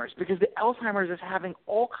Alzheimer's, because the Alzheimer's is having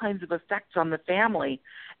all kinds of effects on the family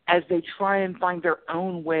as they try and find their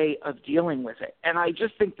own way of dealing with it. And I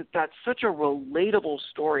just think that that's such a relatable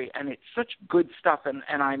story, and it's such good stuff, and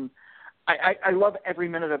I love every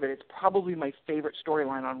minute of it. It's probably my favorite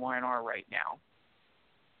storyline on Y&R right now.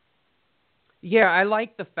 Yeah, I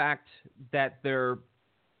like the fact that they're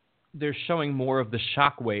showing more of the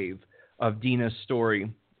shockwave of Dina's story,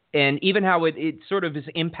 and even how it sort of is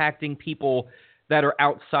impacting people that are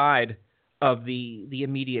outside of the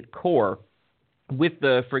immediate core. With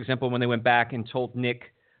for example, when they went back and told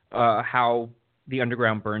Nick how the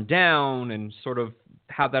underground burned down and sort of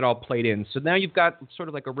how that all played in. So now you've got sort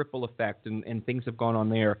of like a ripple effect and things have gone on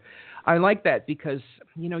there. I like that because,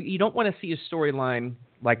 you don't want to see a storyline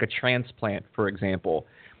like a transplant, for example.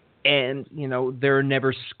 And, there are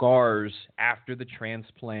never scars after the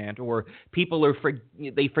transplant, or people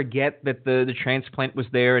they forget that the transplant was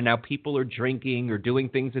there and now people are drinking or doing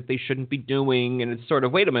things that they shouldn't be doing. And it's sort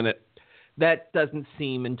of, wait a minute, that doesn't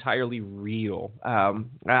seem entirely real.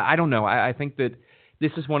 I don't know. I think that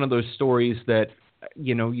this is one of those stories that,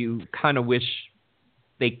 you kind of wish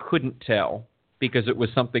they couldn't tell because it was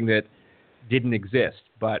something that didn't exist.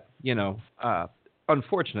 But,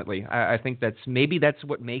 unfortunately, I think that's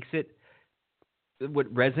what makes it,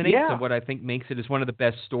 what resonates and what I think makes it is one of the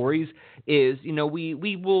best stories is,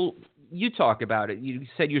 you talk about it. You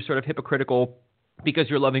said you're sort of hypocritical because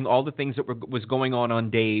you're loving all the things that was going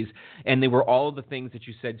on Days, and they were all the things that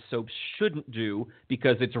you said soaps shouldn't do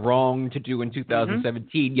because it's wrong to do in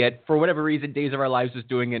 2017, yet for whatever reason Days of Our Lives was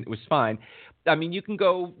doing it, and it was fine. I mean, you can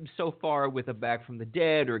go so far with a Back from the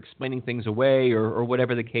Dead or explaining things away or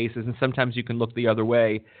whatever the case is, and sometimes you can look the other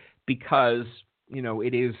way because,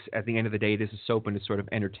 it is, at the end of the day, it is a soap and it's sort of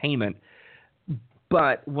entertainment.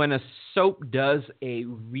 But when a soap does a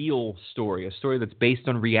real story, a story that's based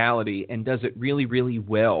on reality and does it really, really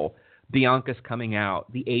well, Bianca's Coming Out,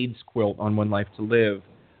 the AIDS quilt on One Life to Live,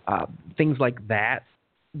 things like that,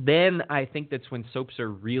 then I think that's when soaps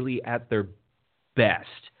are really at their best.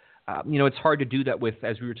 It's hard to do that with,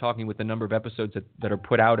 as we were talking, with the number of episodes that are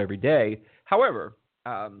put out every day. However,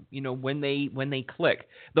 when they click,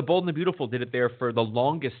 The Bold and the Beautiful did it there for the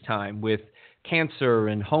longest time with cancer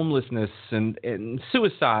and homelessness and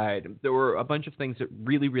suicide. There were a bunch of things that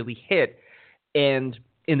really, really hit. And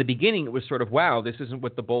in the beginning, it was sort of, wow, this isn't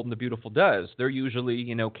what The Bold and the Beautiful does. They're usually,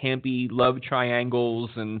 campy love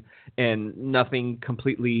triangles and nothing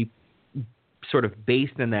completely sort of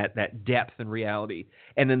based in that depth and reality.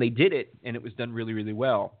 And then they did it, and it was done really, really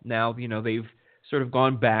well. Now, they've sort of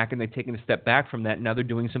gone back and they've taken a step back from that. And now they're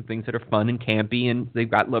doing some things that are fun and campy, and they've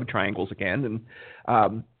got love triangles again.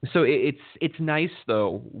 And so it's nice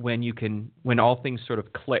though when all things sort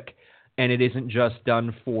of click, and it isn't just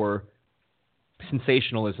done for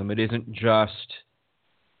sensationalism. It isn't just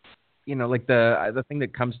like the thing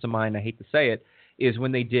that comes to mind, I hate to say it, is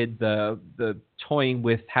when they did the toying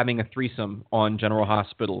with having a threesome on General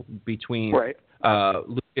Hospital between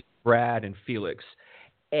Lucas, Brad, and Felix.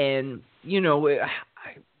 And,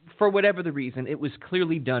 for whatever the reason, it was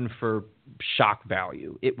clearly done for shock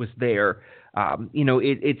value. It was there.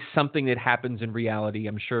 It's something that happens in reality.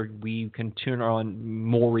 I'm sure we can tune on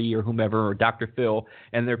Maury or whomever or Dr. Phil,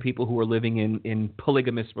 and there are people who are living in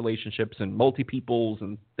polygamous relationships and multi-peoples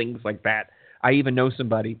and things like that. I even know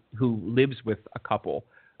somebody who lives with a couple.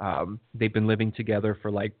 They've been living together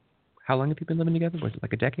for how long have you been living together? Was it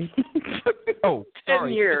like a decade? Oh,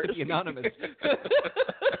 sorry. 10 years. To be anonymous.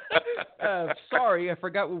 Sorry, I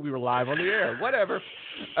forgot when we were live on the air. Whatever.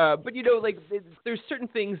 But there's certain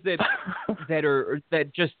things that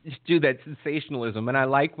just do that sensationalism, and I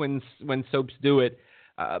like when soaps do it.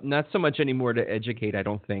 Not so much anymore to educate, I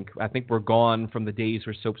don't think. I think we're gone from the days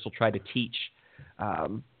where soaps will try to teach.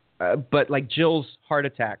 But like Jill's heart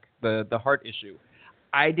attack, the heart issue,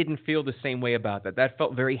 I didn't feel the same way about that. That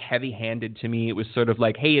felt very heavy-handed to me. It was sort of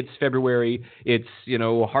like, hey, it's February, it's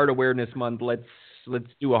Heart Awareness Month. Let's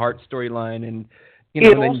do a heart storyline, and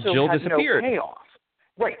and then Jill disappeared. No payoff.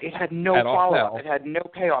 Right, it had no follow-up. It had no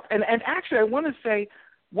payoff. And actually, I want to say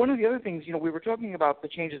one of the other things, we were talking about the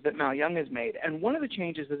changes that Mal Young has made, and one of the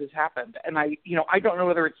changes that has happened, and I don't know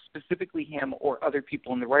whether it's specifically him or other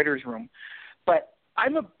people in the writers' room, but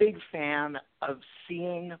I'm a big fan of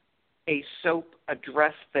seeing a soap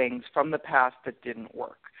address things from the past that didn't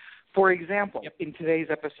work. For example, in today's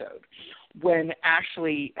episode, when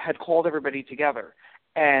Ashley had called everybody together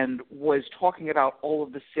and was talking about all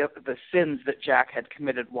of the sins that Jack had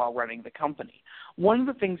committed while running the company, one of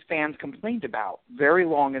the things fans complained about very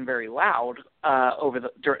long and very loud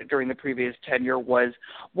during the previous tenure was,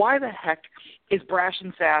 why the heck is Brash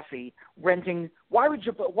and Sassy renting? Why would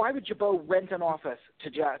Jabot rent an office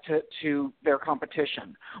to their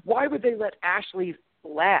competition? Why would they let Ashley's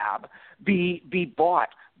lab be bought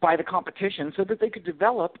by the competition so that they could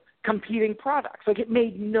develop competing products? Like, it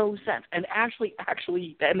made no sense. And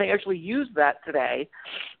they actually used that today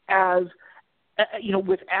as,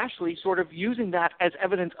 with Ashley sort of using that as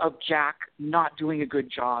evidence of Jack not doing a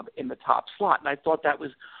good job in the top slot. And I thought that was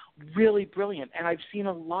really brilliant. And I've seen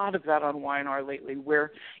a lot of that on Y&R lately,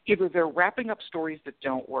 where either they're wrapping up stories that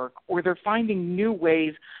don't work or they're finding new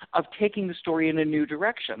ways of taking the story in a new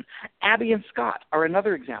direction. Abby and Scott are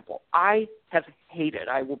another example. I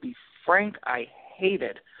will be frank, I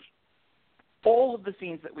hated all of the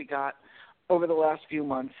scenes that we got over the last few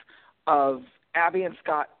months of Abby and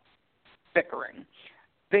Scott bickering.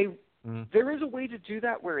 There is a way to do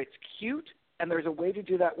that where it's cute, and there's a way to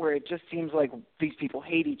do that where it just seems like these people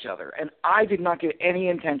hate each other. And I did not get any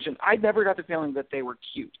intention. I never got the feeling that they were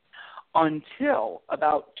cute until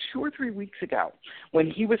about 2 or 3 weeks ago, when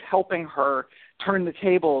he was helping her turn the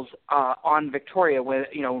tables on Victoria, with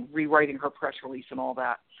rewriting her press release and all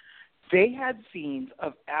that. They had scenes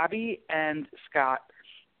of Abby and Scott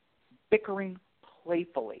bickering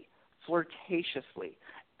playfully, flirtatiously,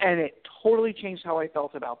 and it totally changed how I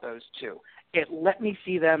felt about those two. It let me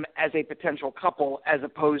see them as a potential couple as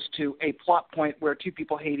opposed to a plot point where two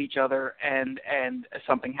people hate each other and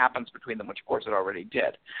something happens between them, which of course it already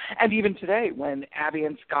did. And even today, when Abby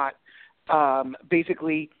and Scott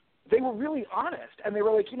basically, they were really honest, and they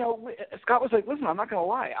were like, Scott was like, listen, I'm not going to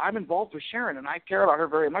lie. I'm involved with Sharon, and I care about her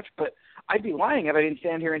very much, but I'd be lying if I didn't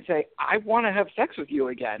stand here and say, I want to have sex with you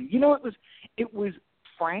again. It was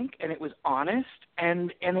frank, and it was honest,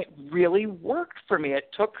 and it really worked for me. It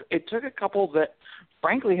took a couple that,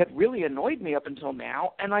 frankly, had really annoyed me up until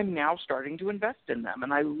now, and I'm now starting to invest in them.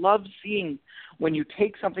 And I love seeing when you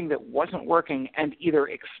take something that wasn't working and either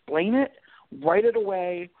explain it, write it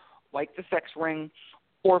away, like the sex ring,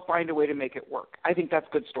 or find a way to make it work. I think that's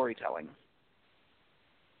good storytelling.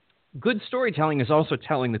 Good storytelling is also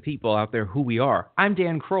telling the people out there who we are. I'm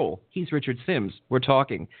Dan Kroll. He's Richard Sims. We're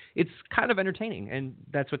talking. It's kind of entertaining, and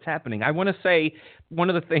that's what's happening. I want to say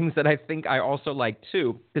one of the things that I think I also like,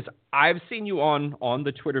 too, is I've seen you on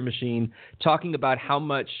the Twitter machine talking about how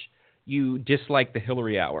much you dislike the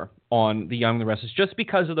Hillary Hour on The Young and the Restless, just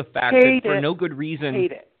because of the fact that for no good reason,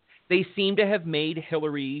 they seem to have made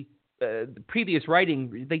Hillary... the previous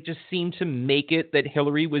writing, they just seemed to make it that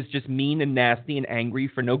Hillary was just mean and nasty and angry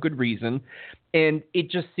for no good reason. And it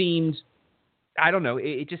just seemed, I don't know,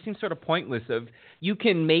 it just seems sort of pointless of, you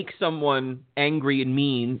can make someone angry and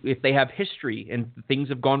mean if they have history and things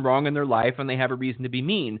have gone wrong in their life and they have a reason to be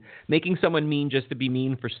mean. Making someone mean just to be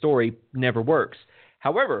mean for story never works.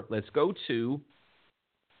 However, let's go to,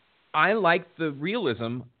 I like the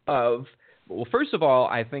realism of, well, first of all,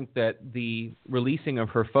 I think that the releasing of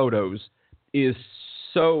her photos is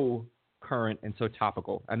so current and so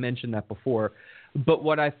topical. I mentioned that before. But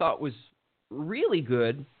what I thought was really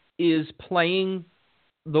good is playing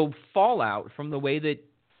the fallout from the way that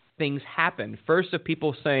things happen. First, of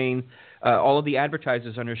people saying, all of the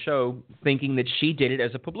advertisers on her show thinking that she did it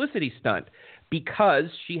as a publicity stunt because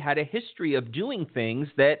she had a history of doing things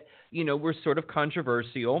that, were sort of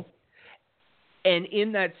controversial. And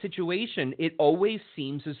in that situation, it always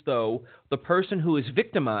seems as though the person who is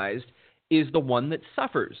victimized is the one that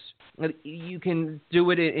suffers. You can do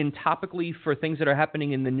it in topically for things that are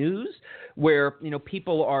happening in the news, where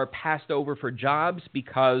people are passed over for jobs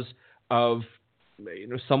because of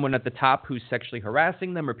someone at the top who's sexually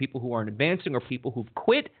harassing them, or people who aren't advancing, or people who've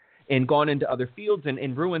quit and gone into other fields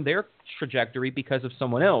and ruined their trajectory because of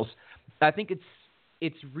someone else. I think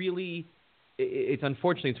it's really it's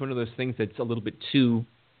unfortunately, it's one of those things that's a little bit too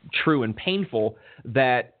true and painful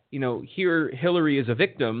that, here Hillary is a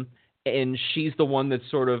victim and she's the one that's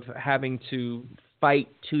sort of having to fight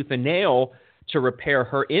tooth and nail to repair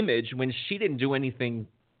her image when she didn't do anything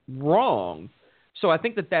wrong. So I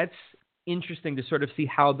think that that's interesting to sort of see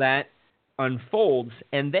how that unfolds,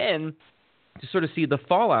 and then to sort of see the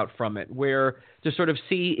fallout from it, where to sort of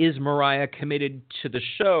see, is Mariah committed to the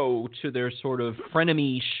show, to their sort of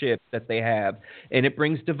frenemy-ship that they have, and it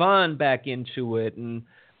brings Devon back into it, and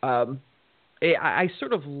I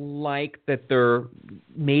sort of like that they're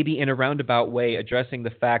maybe in a roundabout way addressing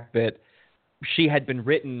the fact that she had been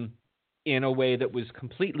written in a way that was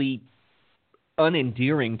completely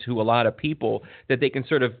unendearing to a lot of people, that they can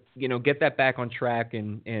sort of, get that back on track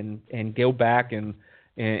and go back and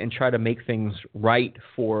try to make things right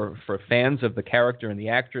for fans of the character and the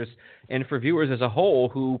actress, and for viewers as a whole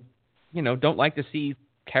who, don't like to see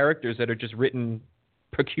characters that are just written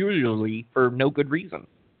peculiarly for no good reason.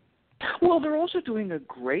 Well, they're also doing a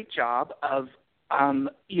great job of,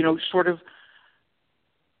 sort of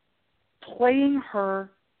playing her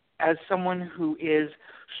as someone who is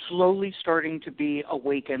slowly starting to be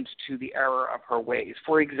awakened to the error of her ways.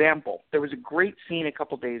 For example, there was a great scene a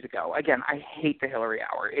couple days ago. Again, I hate the Hillary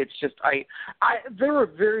Hour. It's just, there are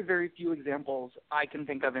very, very few examples I can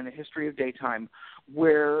think of in the history of daytime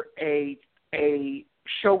where a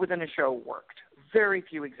show within a show worked. Very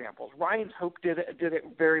few examples. Ryan's Hope did it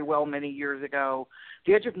very well many years ago.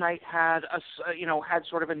 The Edge of Night had had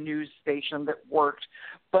sort of a news station that worked,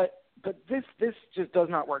 but this just does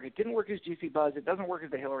not work. It didn't work as Juicy Buzz. It doesn't work as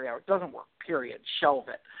the Hillary Hour. It doesn't work, period. Shelve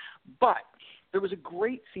it. But there was a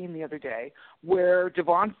great scene the other day where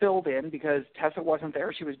Devon filled in because Tessa wasn't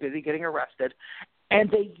there. She was busy getting arrested. And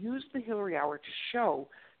they used the Hillary Hour to show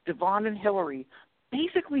Devon and Hillary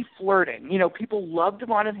basically flirting. People love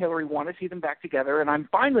Devon and Hillary, want to see them back together, and I'm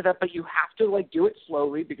fine with that, but you have to, do it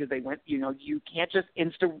slowly because they went, you can't just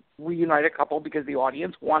reunite a couple because the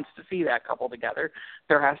audience wants to see that couple together.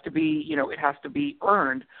 There has to be, it has to be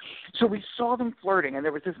earned. So we saw them flirting, and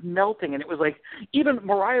there was this melting, and it was even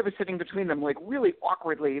Mariah was sitting between them, really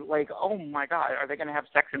awkwardly, oh my God, are they going to have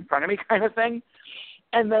sex in front of me kind of thing?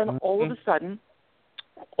 And then all of a sudden,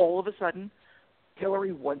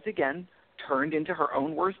 Hillary once again turned into her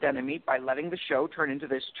own worst enemy by letting the show turn into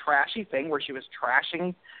this trashy thing where she was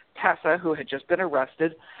trashing Tessa, who had just been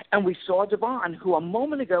arrested, and we saw Devon, who a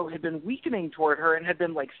moment ago had been weakening toward her and had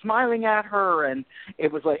been smiling at her, and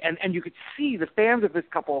it was and you could see the fans of this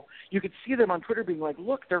couple, you could see them on Twitter being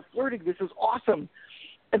look, they're flirting, this is awesome.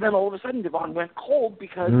 And then all of a sudden, Devon went cold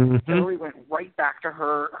because Hillary went right back to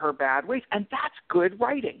her bad ways. And that's good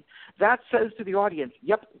writing. That says to the audience,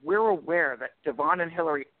 yep, we're aware that Devon and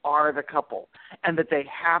Hillary are the couple and that they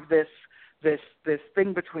have this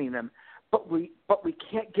thing between them. But we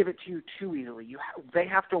can't give it to you too easily. They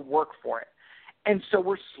have to work for it. And so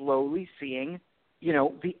we're slowly seeing,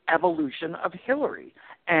 the evolution of Hillary.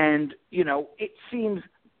 And,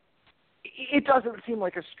 it doesn't seem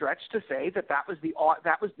like a stretch to say that was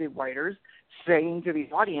the writers saying to the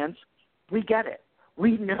audience, we get it.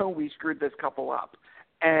 We know we screwed this couple up,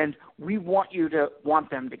 and we want you to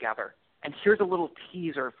want them together. And here's a little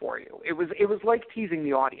teaser for you. It was like teasing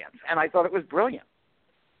the audience, and I thought it was brilliant.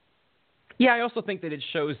 Yeah, I also think that it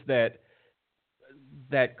shows that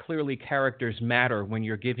clearly characters matter when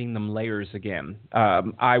you're giving them layers again.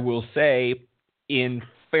 I will say, in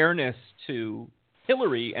fairness to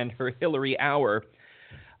Hillary and her Hillary Hour,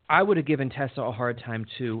 I would have given Tessa a hard time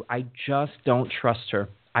too. I just don't trust her.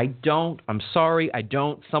 I'm sorry, I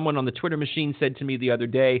don't. Someone on the Twitter machine said to me the other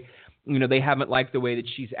day, they haven't liked the way that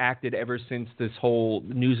she's acted ever since this whole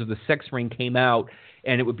news of the sex ring came out,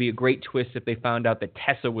 and it would be a great twist if they found out that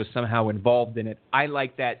Tessa was somehow involved in it. I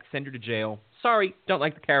like that. Send her to jail. Sorry, don't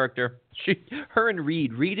like the character. Her and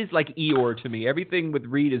Reed. Reed is like Eeyore to me. Everything with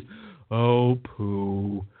Reed is, oh,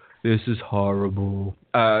 poo. This is horrible.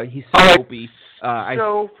 He's so dopey.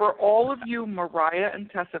 So for all of you Mariah and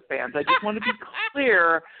Tessa fans, I just want to be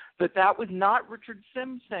clear that was not Richard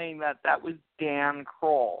Sims saying that. That was Dan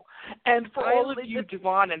Kroll. And for all of you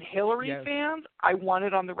Devon and Hillary fans, I want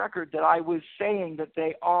it on the record that I was saying that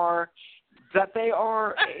they are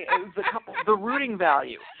the couple, the rooting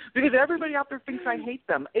value. Because everybody out there thinks I hate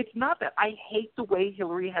them. It's not that. I hate the way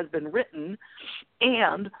Hillary has been written,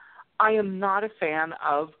 and I am not a fan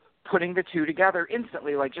of putting the two together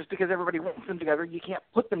instantly. Just because everybody wants them together, you can't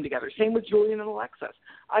put them together. Same with Julian and Alexis.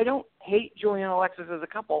 I don't hate Julian and Alexis as a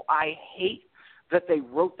couple. I hate that they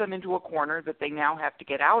wrote them into a corner that they now have to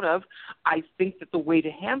get out of. I think that the way to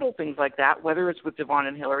handle things like that, whether it's with Devon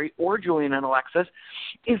and Hillary or Julian and Alexis,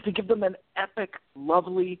 is to give them an epic,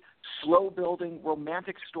 lovely, slow-building,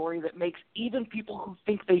 romantic story that makes even people who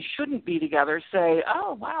think they shouldn't be together say,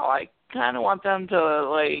 oh, wow, I kind of want them to,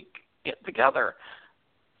 like, get together.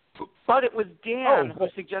 But it was Dan who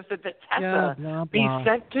suggested that Tessa be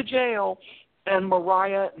sent to jail and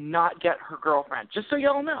Mariah not get her girlfriend. Just so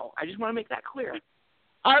y'all know. I just want to make that clear.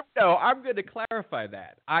 I'm going to clarify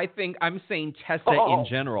that. I think I'm saying Tessa in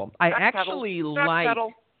general. I actually like...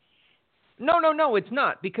 No, it's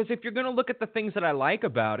not. Because if you're going to look at the things that I like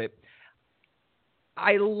about it,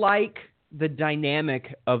 I like the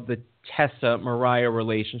dynamic of the Tessa-Mariah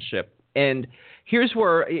relationship. And here's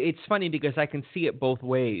where it's funny because I can see it both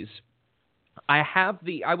ways.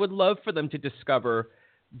 I would love for them to discover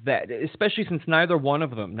that, especially since neither one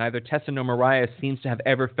of them, neither Tessa nor Mariah, seems to have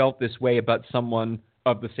ever felt this way about someone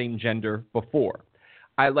of the same gender before.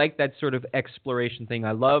 I like that sort of exploration thing.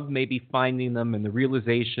 I love maybe finding them and the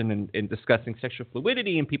realization and discussing sexual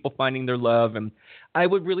fluidity and people finding their love. And I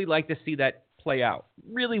would really like to see that play out.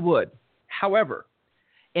 Really would. However,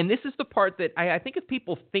 and this is the part that I think if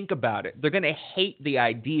people think about it, they're going to hate the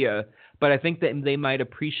idea, but I think that they might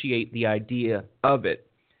appreciate the idea of it.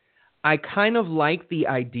 I kind of like the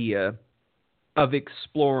idea of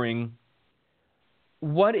exploring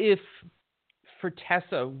what if, for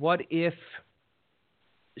Tessa, what if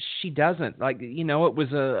she doesn't? Like, you know, it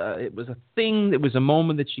was a thing, it was a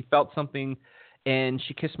moment that she felt something and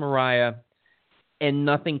she kissed Mariah and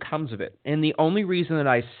nothing comes of it. And the only reason that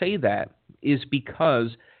I say that is because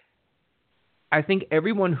I think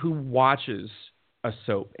everyone who watches a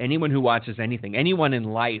soap, anyone who watches anything, anyone in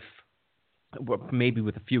life, maybe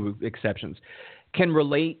with a few exceptions, can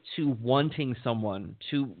relate to wanting someone,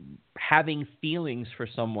 to having feelings for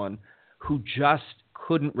someone who just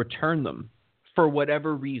couldn't return them for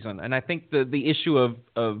whatever reason. And I think the issue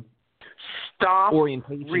of Stop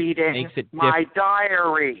orientation reading makes it my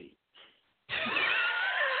diary.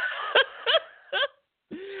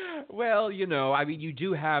 Well, you know, I mean, you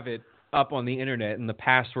do have it up on the internet, and the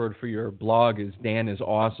password for your blog is Dan is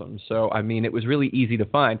awesome. So, I mean, it was really easy to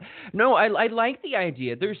find. No, I like the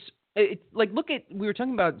idea. Look at, we were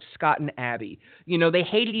talking about Scott and Abby. You know, they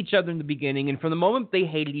hated each other in the beginning, and from the moment they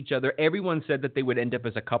hated each other, everyone said that they would end up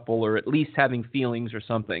as a couple or at least having feelings or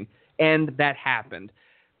something. And that happened.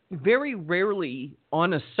 Very rarely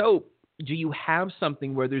on a soap do you have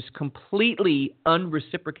something where there's completely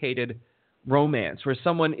unreciprocated romance, where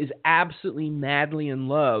someone is absolutely madly in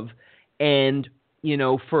love and, you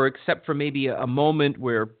know, except for maybe a moment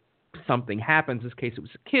where something happens. In this case, it was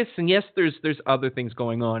a kiss. And yes, there's other things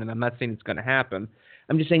going on, and I'm not saying it's going to happen.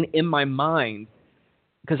 I'm just saying in my mind,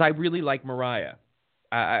 because I really like Mariah.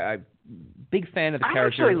 I'm big fan of the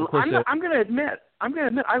character. I'm going to admit,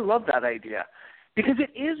 I love that idea because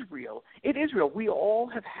it is real. It is real. We all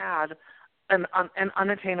have had an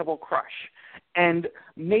unattainable crush. And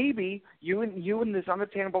maybe you and this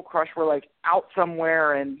unattainable crush were like out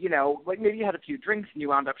somewhere, and you know, like maybe you had a few drinks and you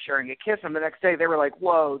wound up sharing a kiss, and the next day they were like,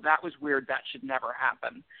 "Whoa, that was weird. That should never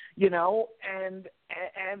happen." You know, and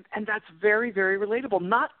that's very, very relatable.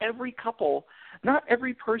 Not every couple, not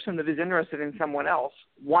every person that is interested in someone else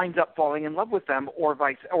winds up falling in love with them, or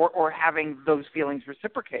or having those feelings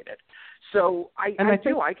reciprocated. So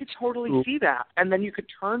I could totally see that, and then you could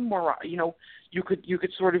turn more. You know, you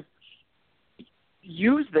could sort of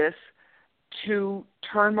use this to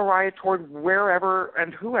turn Mariah toward wherever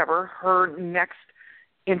and whoever her next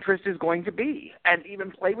interest is going to be, and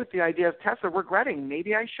even play with the idea of Tessa regretting,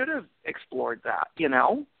 maybe I should have explored that, you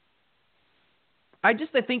know? I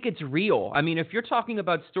think it's real. I mean, if you're talking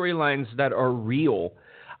about storylines that are real,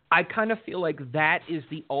 I kind of feel like that is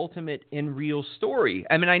the ultimate in real story.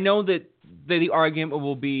 I mean, I know that the argument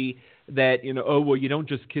will be that, you know, oh, well, you don't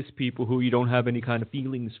just kiss people who you don't have any kind of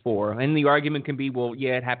feelings for. And the argument can be, well,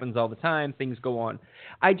 yeah, it happens all the time. Things go on.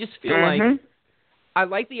 I just feel like I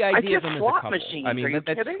like the idea of them as a couple. Machines. I mean,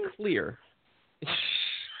 that's kidding? Clear.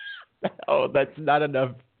 Oh, that's not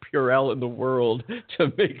enough Purell in the world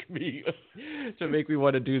to make me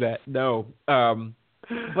want to do that. No.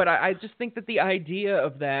 But I just think that the idea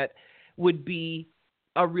of that would be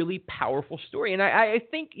a really powerful story. And I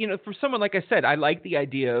think, you know, for someone, like I said, I like the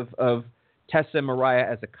idea of Tessa and Mariah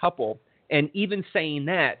as a couple. And even saying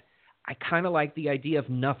that, I kind of like the idea of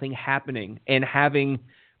nothing happening and having,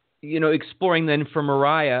 you know, exploring then for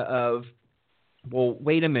Mariah of, well,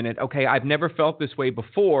 wait a minute. Okay, I've never felt this way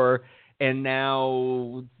before. And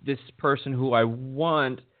now this person who I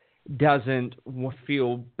want doesn't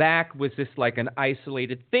feel back. Was this like an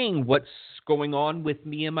isolated thing? What's going on with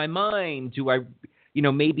me in my mind? Do I,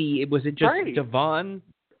 maybe was it just Devon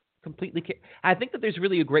completely? I think that there's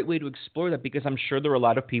really a great way to explore that, because I'm sure there are a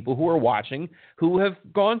lot of people who are watching who have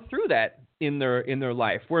gone through that in their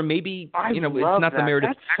life, where maybe it's not the merit.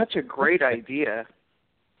 That's such a great idea.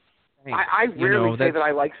 I rarely say that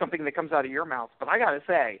I like something that comes out of your mouth, but I got to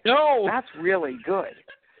say, no, that's really good.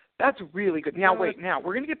 That's really good. Now, wait. Now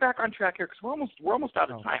we're going to get back on track here, because we're almost out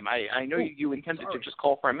of time. I know you intended to just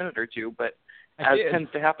call for a minute or two, but as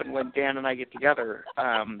tends to happen when Dan and I get together,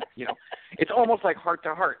 it's almost like heart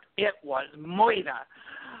to heart. It was Moira.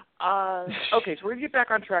 Okay, so we're going to get back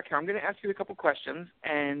on track here. I'm going to ask you a couple questions,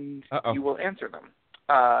 and you will answer them.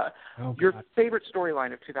 Your favorite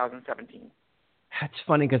storyline of 2017? That's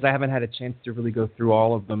funny, because I haven't had a chance to really go through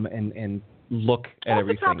all of them and look at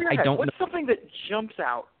everything. I don't. What's something that jumps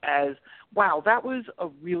out as, wow, that was a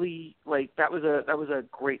really that was a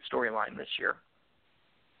great storyline this year?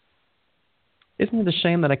 Isn't it a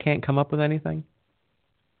shame that I can't come up with anything?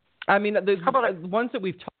 I mean, the ones that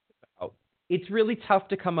we've talked about, it's really tough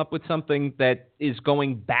to come up with something that is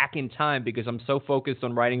going back in time, because I'm so focused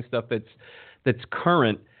on writing stuff that's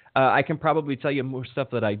current. I can probably tell you more stuff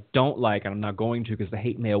that I don't like, and I'm not going to, because the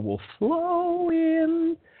hate mail will flow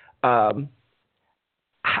in.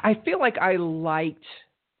 I feel like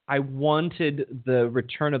I wanted the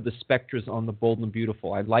return of the Spectres on The Bold and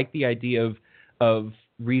Beautiful. I like the idea of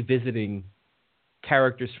revisiting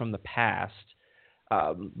characters from the past.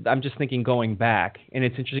 I'm just thinking going back, and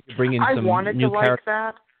it's interesting to bring in some new characters.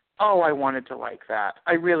 That. Oh, I wanted to like that.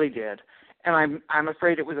 I really did. And I'm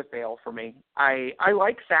afraid it was a fail for me. I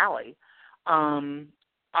like Sally.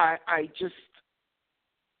 I just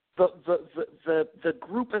the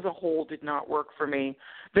group as a whole did not work for me.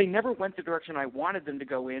 They never went the direction I wanted them to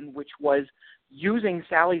go in, which was using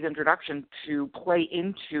Sally's introduction to play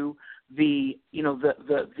into the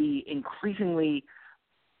increasingly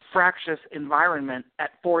fractious environment at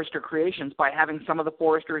Forrester Creations by having some of the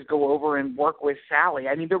Forresters go over and work with Sally.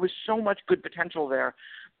 I mean, there was so much good potential there.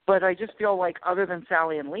 But I just feel like, other than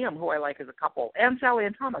Sally and Liam, who I like as a couple, and Sally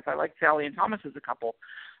and Thomas, I like Sally and Thomas as a couple.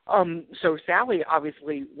 So Sally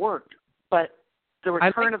obviously worked, but the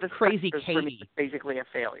return of the Crazy Katie for me was basically a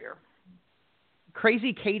failure.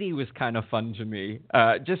 Crazy Katie was kind of fun to me,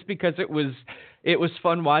 just because it was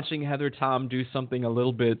fun watching Heather Tom do something a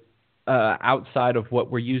little bit outside of what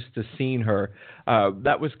we're used to seeing her.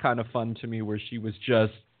 That was kind of fun to me, where she was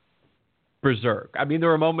just berserk. I mean, there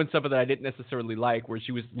were moments of it that I didn't necessarily like, where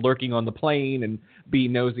she was lurking on the plane and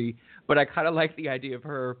being nosy, but I kind of liked the idea of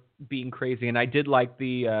her being crazy. And I did like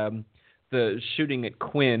the shooting at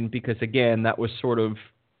Quinn, because again, that was sort of,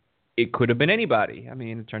 it could have been anybody. I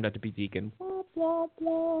mean, it turned out to be Deacon.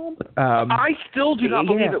 I still do not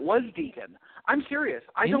believe it was Deacon. I'm serious.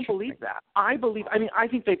 I don't believe that. I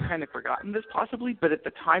think they've kind of forgotten this possibly, but at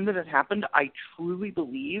the time that it happened, I truly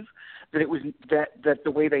believe that it was that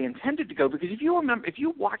the way they intended to go, because if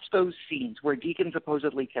you watch those scenes where Deacon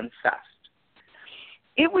supposedly confessed,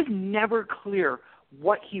 it was never clear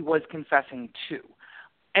what he was confessing to.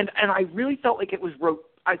 And I really felt like it was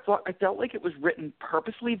I felt like it was written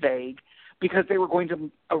purposely vague, because they were going to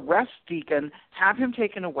arrest Deacon, have him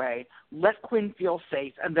taken away, let Quinn feel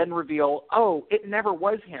safe, and then reveal, oh, it never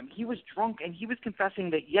was him. He was drunk, and he was confessing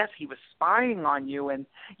that, yes, he was spying on you, and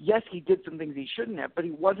yes, he did some things he shouldn't have, but he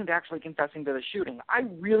wasn't actually confessing to the shooting. I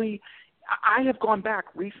have gone back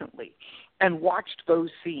recently and watched those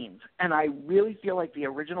scenes, and I really feel like the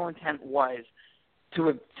original intent was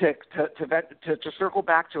to circle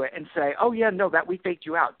back to it and say, oh, yeah, no, that we faked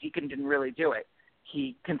you out. Deacon didn't really do it.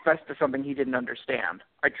 He confessed to something he didn't understand.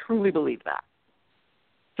 I truly believe that.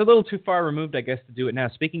 It's a little too far removed, I guess, to do it now.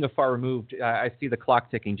 Speaking of far removed, I see the clock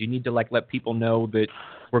ticking. Do you need to let people know that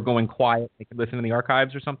we're going quiet? They can listen in the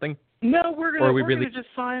archives or something? No, we're going to just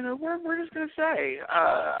sign. We're just going to say.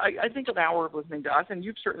 I think an hour of listening to us, and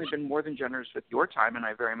you've certainly been more than generous with your time, and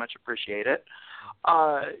I very much appreciate it.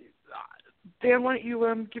 Dan, why don't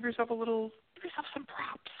you give yourself some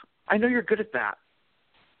props? I know you're good at that.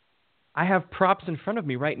 I have props in front of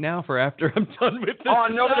me right now for after I'm done with this. Oh,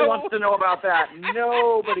 nobody wants to know about that.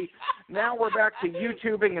 Nobody. Now we're back to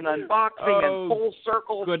YouTubing and unboxing and full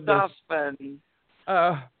circle stuff. And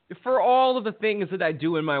for all of the things that I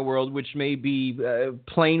do in my world, which may be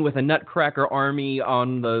playing with a Nutcracker army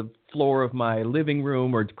on the floor of my living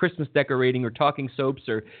room, or Christmas decorating, or talking soaps,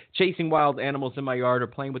 or chasing wild animals in my yard, or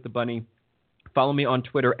playing with the bunny, follow me on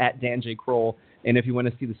Twitter at Dan J. Kroll. And if you want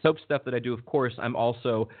to see the soap stuff that I do, of course, I'm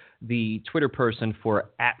also the Twitter person for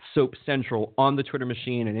 @SoapCentral on the Twitter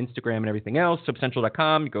machine and Instagram and everything else.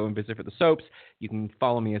 SoapCentral.com. You go and visit for the soaps. You can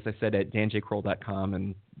follow me, as I said, at danjcroll.com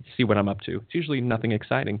and see what I'm up to. It's usually nothing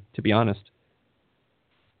exciting, to be honest.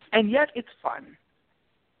 And yet it's fun.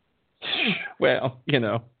 Well,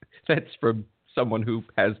 that's from someone who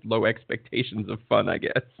has low expectations of fun, I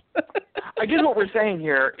guess. I guess what we're saying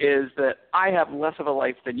here is that I have less of a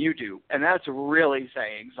life than you do, and that's really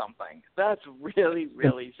saying something. That's really,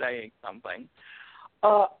 really saying something.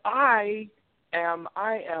 I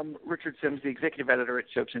am Richard Sims, the executive editor at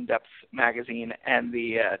Soaps in Depth magazine and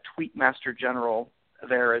the tweetmaster general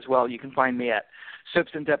there as well. You can find me at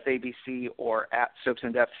Soaps in Depth ABC or at Soaps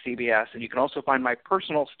in Depth CBS, and you can also find my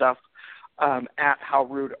personal stuff at How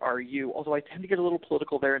Rude Are You, although I tend to get a little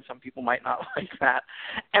political there, and some people might not like that.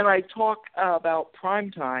 And I talk about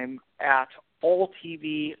primetime at All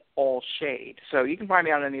TV, All Shade. So you can find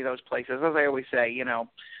me on any of those places. As I always say,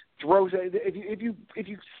 if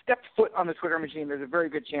you step foot on the Twitter machine, there's a very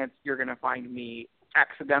good chance you're going to find me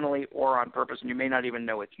accidentally or on purpose, and you may not even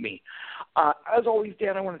know it's me. As always,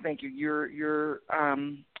 Dan, I want to thank you.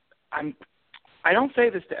 I don't say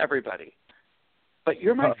this to everybody, but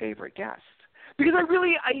you're my favorite guest. Because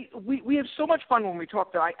we have so much fun when we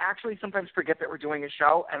talk that I actually sometimes forget that we're doing a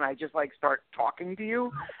show, and I just start talking to you,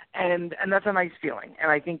 and that's a nice feeling. And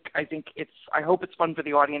I hope it's fun for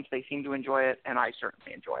the audience. They seem to enjoy it, and I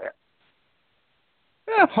certainly enjoy it.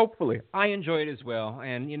 Yeah, hopefully. I enjoy it as well.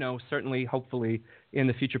 And, certainly, hopefully, in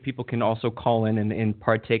the future, people can also call in and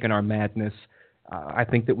partake in our madness. I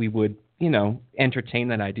think that we would, entertain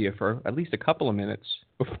that idea for at least a couple of minutes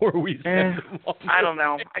before we send them on. I don't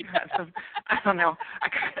know. I don't know. I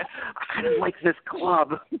kind of like this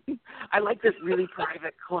club. I like this really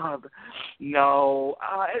private club. No.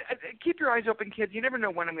 Keep your eyes open, kids. You never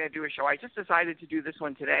know when I'm going to do a show. I just decided to do this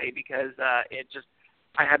one today because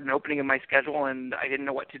I had an opening in my schedule and I didn't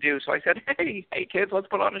know what to do. So I said, hey kids, let's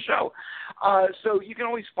put on a show. So you can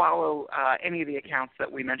always follow any of the accounts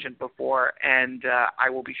that we mentioned before, and I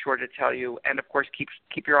will be sure to tell you. And, of course,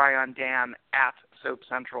 keep your eye on Dan at Soap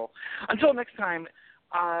Central. Until next time,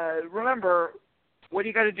 remember, what do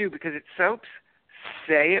you got to do? Because it's soaps.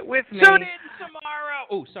 Say it with me. Tune in tomorrow.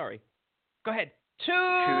 Oh, sorry. Go ahead.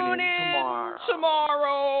 Tune in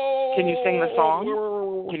tomorrow. Can you sing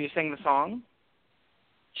the song?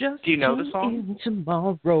 Just do you know the song?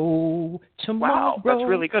 Tomorrow. Wow, that's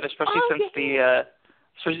really good, especially since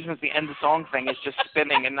the end of song thing is just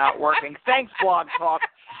spinning and not working. Thanks, Blog Talk.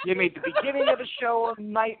 You made the beginning of the show a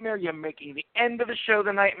nightmare. You're making the end of the show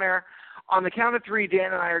the nightmare. On the count of 3,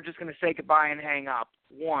 Dan and I are just going to say goodbye and hang up.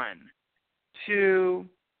 1, 2,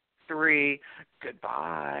 3.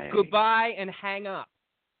 Goodbye. Goodbye and hang up.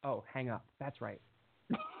 Oh, hang up. That's right.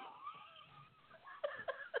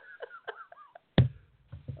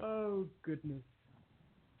 Oh, goodness.